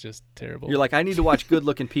 This is just terrible. You're like, I need to watch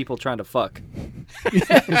good-looking people trying to fuck.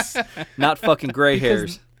 Yes. Not fucking gray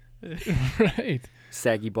hairs. Right.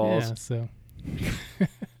 Saggy balls. Yeah, so.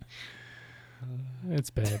 It's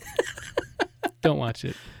bad. Don't watch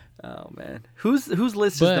it. Oh, man. Whose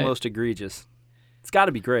list is the most egregious? It's got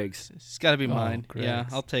to be Gregg's. It's got to be mine. Gregg's. Yeah,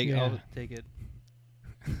 I'll take it.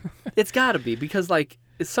 It's got to be, because, like,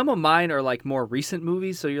 some of mine are, like, more recent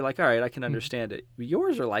movies, so you're like, all right, I can understand it.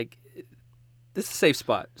 Yours are, like, this is a safe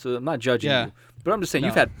spot, so I'm not judging you. But I'm just saying,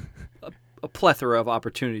 you've had a plethora of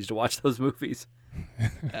opportunities to watch those movies.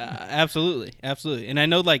 Absolutely. And I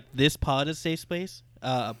know, like, this pod is safe space,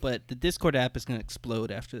 but the Discord app is going to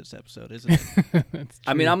explode after this episode, isn't it?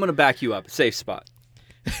 I mean, I'm going to back you up. Safe spot.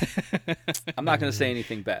 I'm not going to say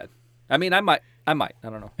anything bad. I mean, I might. I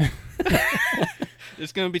don't know.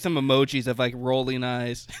 There's going to be some emojis of, like, rolling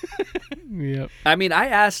eyes. Yep. I mean, I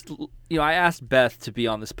asked Beth to be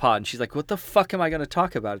on this pod, and she's like, what the fuck am I going to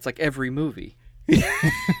talk about? It's like every movie.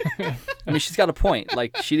 I mean, she's got a point.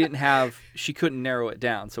 Like, she couldn't narrow it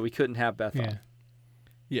down, so we couldn't have Beth on.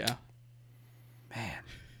 Yeah. Man.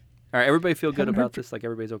 All right, everybody feel good about this? Like,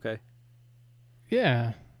 everybody's okay?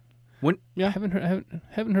 Yeah. I haven't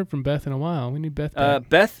heard from Beth in a while. We need Beth back.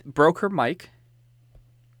 Beth broke her mic.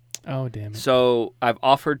 Oh, damn it. So I've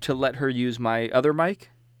offered to let her use my other mic.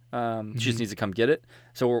 She just needs to come get it.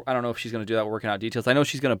 So I don't know if she's going to do that. We're working out details. I know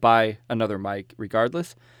she's going to buy another mic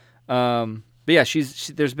regardless. But yeah,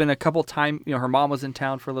 there's been a couple times, her mom was in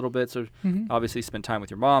town for a little bit, so obviously spent time with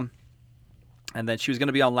your mom. And then she was going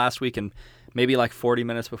to be on last week, and maybe like 40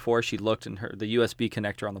 minutes before, she looked and the USB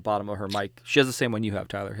connector on the bottom of her mic, she has the same one you have,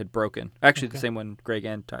 Tyler, had broken. Actually, the same one Gregg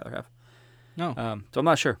and Tyler have. No. So I'm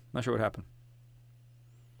not sure. Not sure what happened.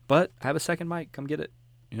 But I have a second mic. Come get it.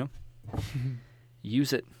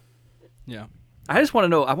 Use it. Yeah. I just want to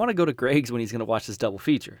know. I want to go to Gregg's when he's going to watch this double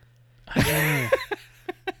feature.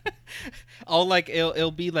 I'll like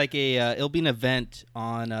it'll be like it'll be an event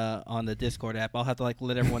on the Discord app. I'll have to like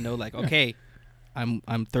let everyone know like, okay,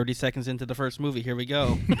 I'm 30 seconds into the first movie. Here we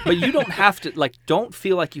go. But you don't have to don't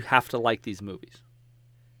feel like you have to like these movies.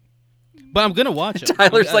 But I'm gonna watch them.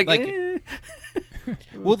 Tyler's like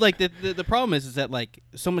well, like the problem is that like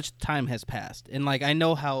so much time has passed, and like I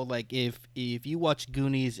know how like if you watch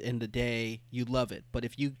Goonies in the day, you love it, but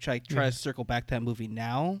if you try to circle back to that movie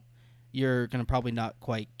now, you're gonna probably not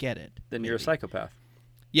quite get it. Then you're a psychopath.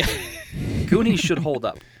 Yeah. Goonies should hold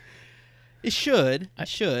up. It should.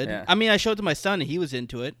 Yeah. I mean, I showed it to my son, and he was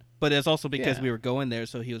into it. But it's also because we were going there,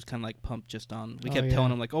 so he was kind of like pumped just on. We kept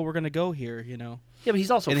telling him like, "Oh, we're gonna go here," Yeah, but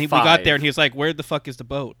he's also. And 5. We got there, and he was like, "Where the fuck is the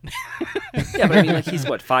boat?" Yeah, but I mean, like he's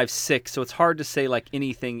what 5'6", so it's hard to say like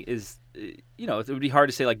anything is. It would be hard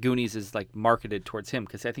to say like Goonies is like marketed towards him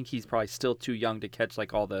because I think he's probably still too young to catch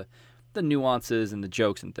like all the nuances and the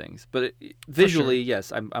jokes and things. But visually,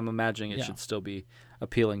 yes, I'm imagining it should still be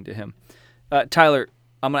appealing to him. Tyler,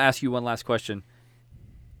 I'm gonna ask you one last question.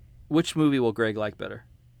 Which movie will Gregg like better?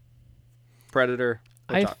 Predator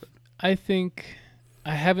or Top Gun? I think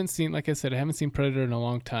I haven't seen, like I said, I haven't seen Predator in a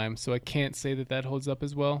long time, so I can't say that holds up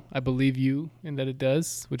as well. I believe you in that it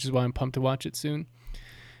does, which is why I'm pumped to watch it soon.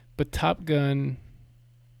 But Top Gun,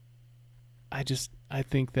 I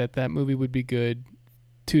think that movie would be good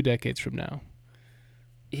 2 decades from now.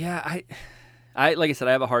 Yeah, I like I said,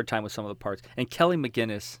 I have a hard time with some of the parts. And Kelly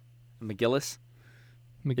McGillis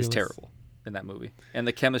is terrible in that movie. And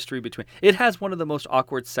the chemistry between it has one of the most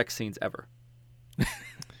awkward sex scenes ever.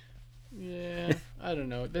 Yeah, I don't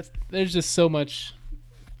know. There's just so much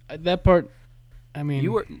that part. I mean,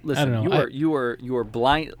 you were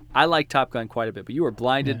blind. I like Top Gun quite a bit, but you were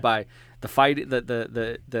blinded by the fight,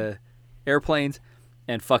 the airplanes,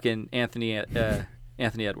 and fucking Anthony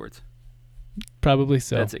Edwards. Probably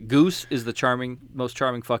so. That's it. Goose is the most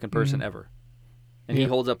charming fucking person ever, and he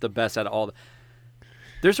holds up the best out of all.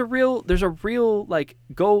 There's a real like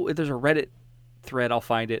there's a Reddit thread, I'll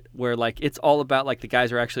find it, where like it's all about like the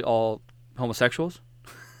guys are actually all homosexuals.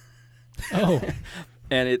 Oh.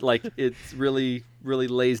 And it's really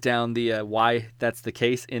lays down the why that's the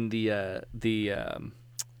case in the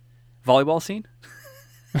volleyball scene.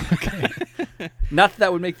 Okay. Not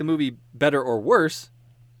that would make the movie better or worse.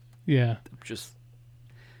 Yeah. Just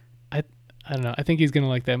I don't know. I think he's gonna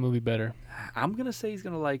like that movie better. I'm gonna say he's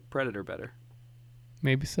gonna like Predator better.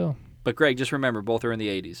 Maybe so. But Gregg, just remember, both are in the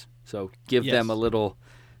 80s, so give them a little,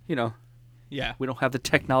 Yeah. We don't have the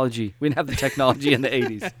technology. We didn't have the technology in the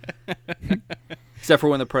 80s. Except for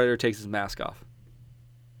when the Predator takes his mask off.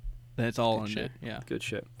 Then it's all in there. Yeah. Good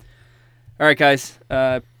shit. All right, guys.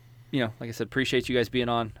 Like I said, appreciate you guys being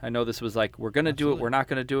on. I know this was like, we're going to do it. We're not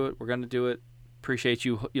going to do it. We're going to do it. Appreciate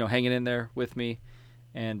you, hanging in there with me.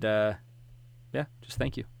 And, just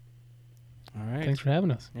thank you. All right. Thanks for having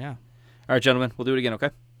us. Yeah. All right, gentlemen. We'll do it again, okay?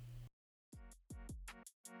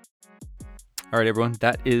 All right, everyone.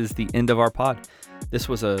 That is the end of our pod. This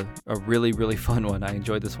was a really, really fun one. I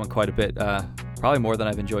enjoyed this one quite a bit. Probably more than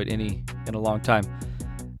I've enjoyed any in a long time.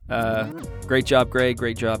 Great job, Gregg.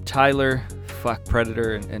 Great job, Tyler. Fuck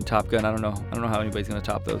Predator and Top Gun. I don't know how anybody's gonna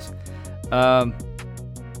top those.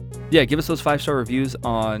 Give us those 5-star reviews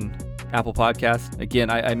on Apple Podcasts. Again,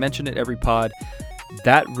 I mention it every pod.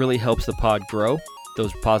 That really helps the pod grow.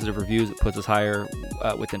 Those positive reviews, it puts us higher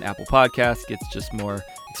within Apple Podcasts, gets just more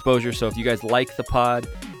exposure. So if you guys like the pod,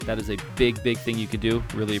 that is a big thing you can do.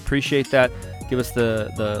 Really appreciate that. Give us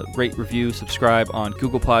the rate, review, subscribe on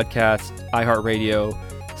Google Podcasts, iHeartRadio,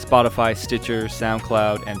 Spotify, Stitcher,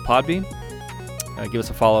 SoundCloud, and Podbean. Give us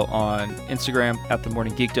a follow on Instagram at The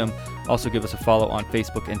Morning Geekdom. Also give us a follow on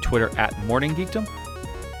Facebook and Twitter at Morning Geekdom.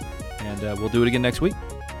 And we'll do it again next week.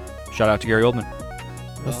 Shout out to Gary Oldman.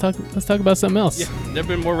 Let's talk about something else. Yeah, never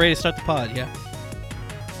been more ready to start the pod. Yeah.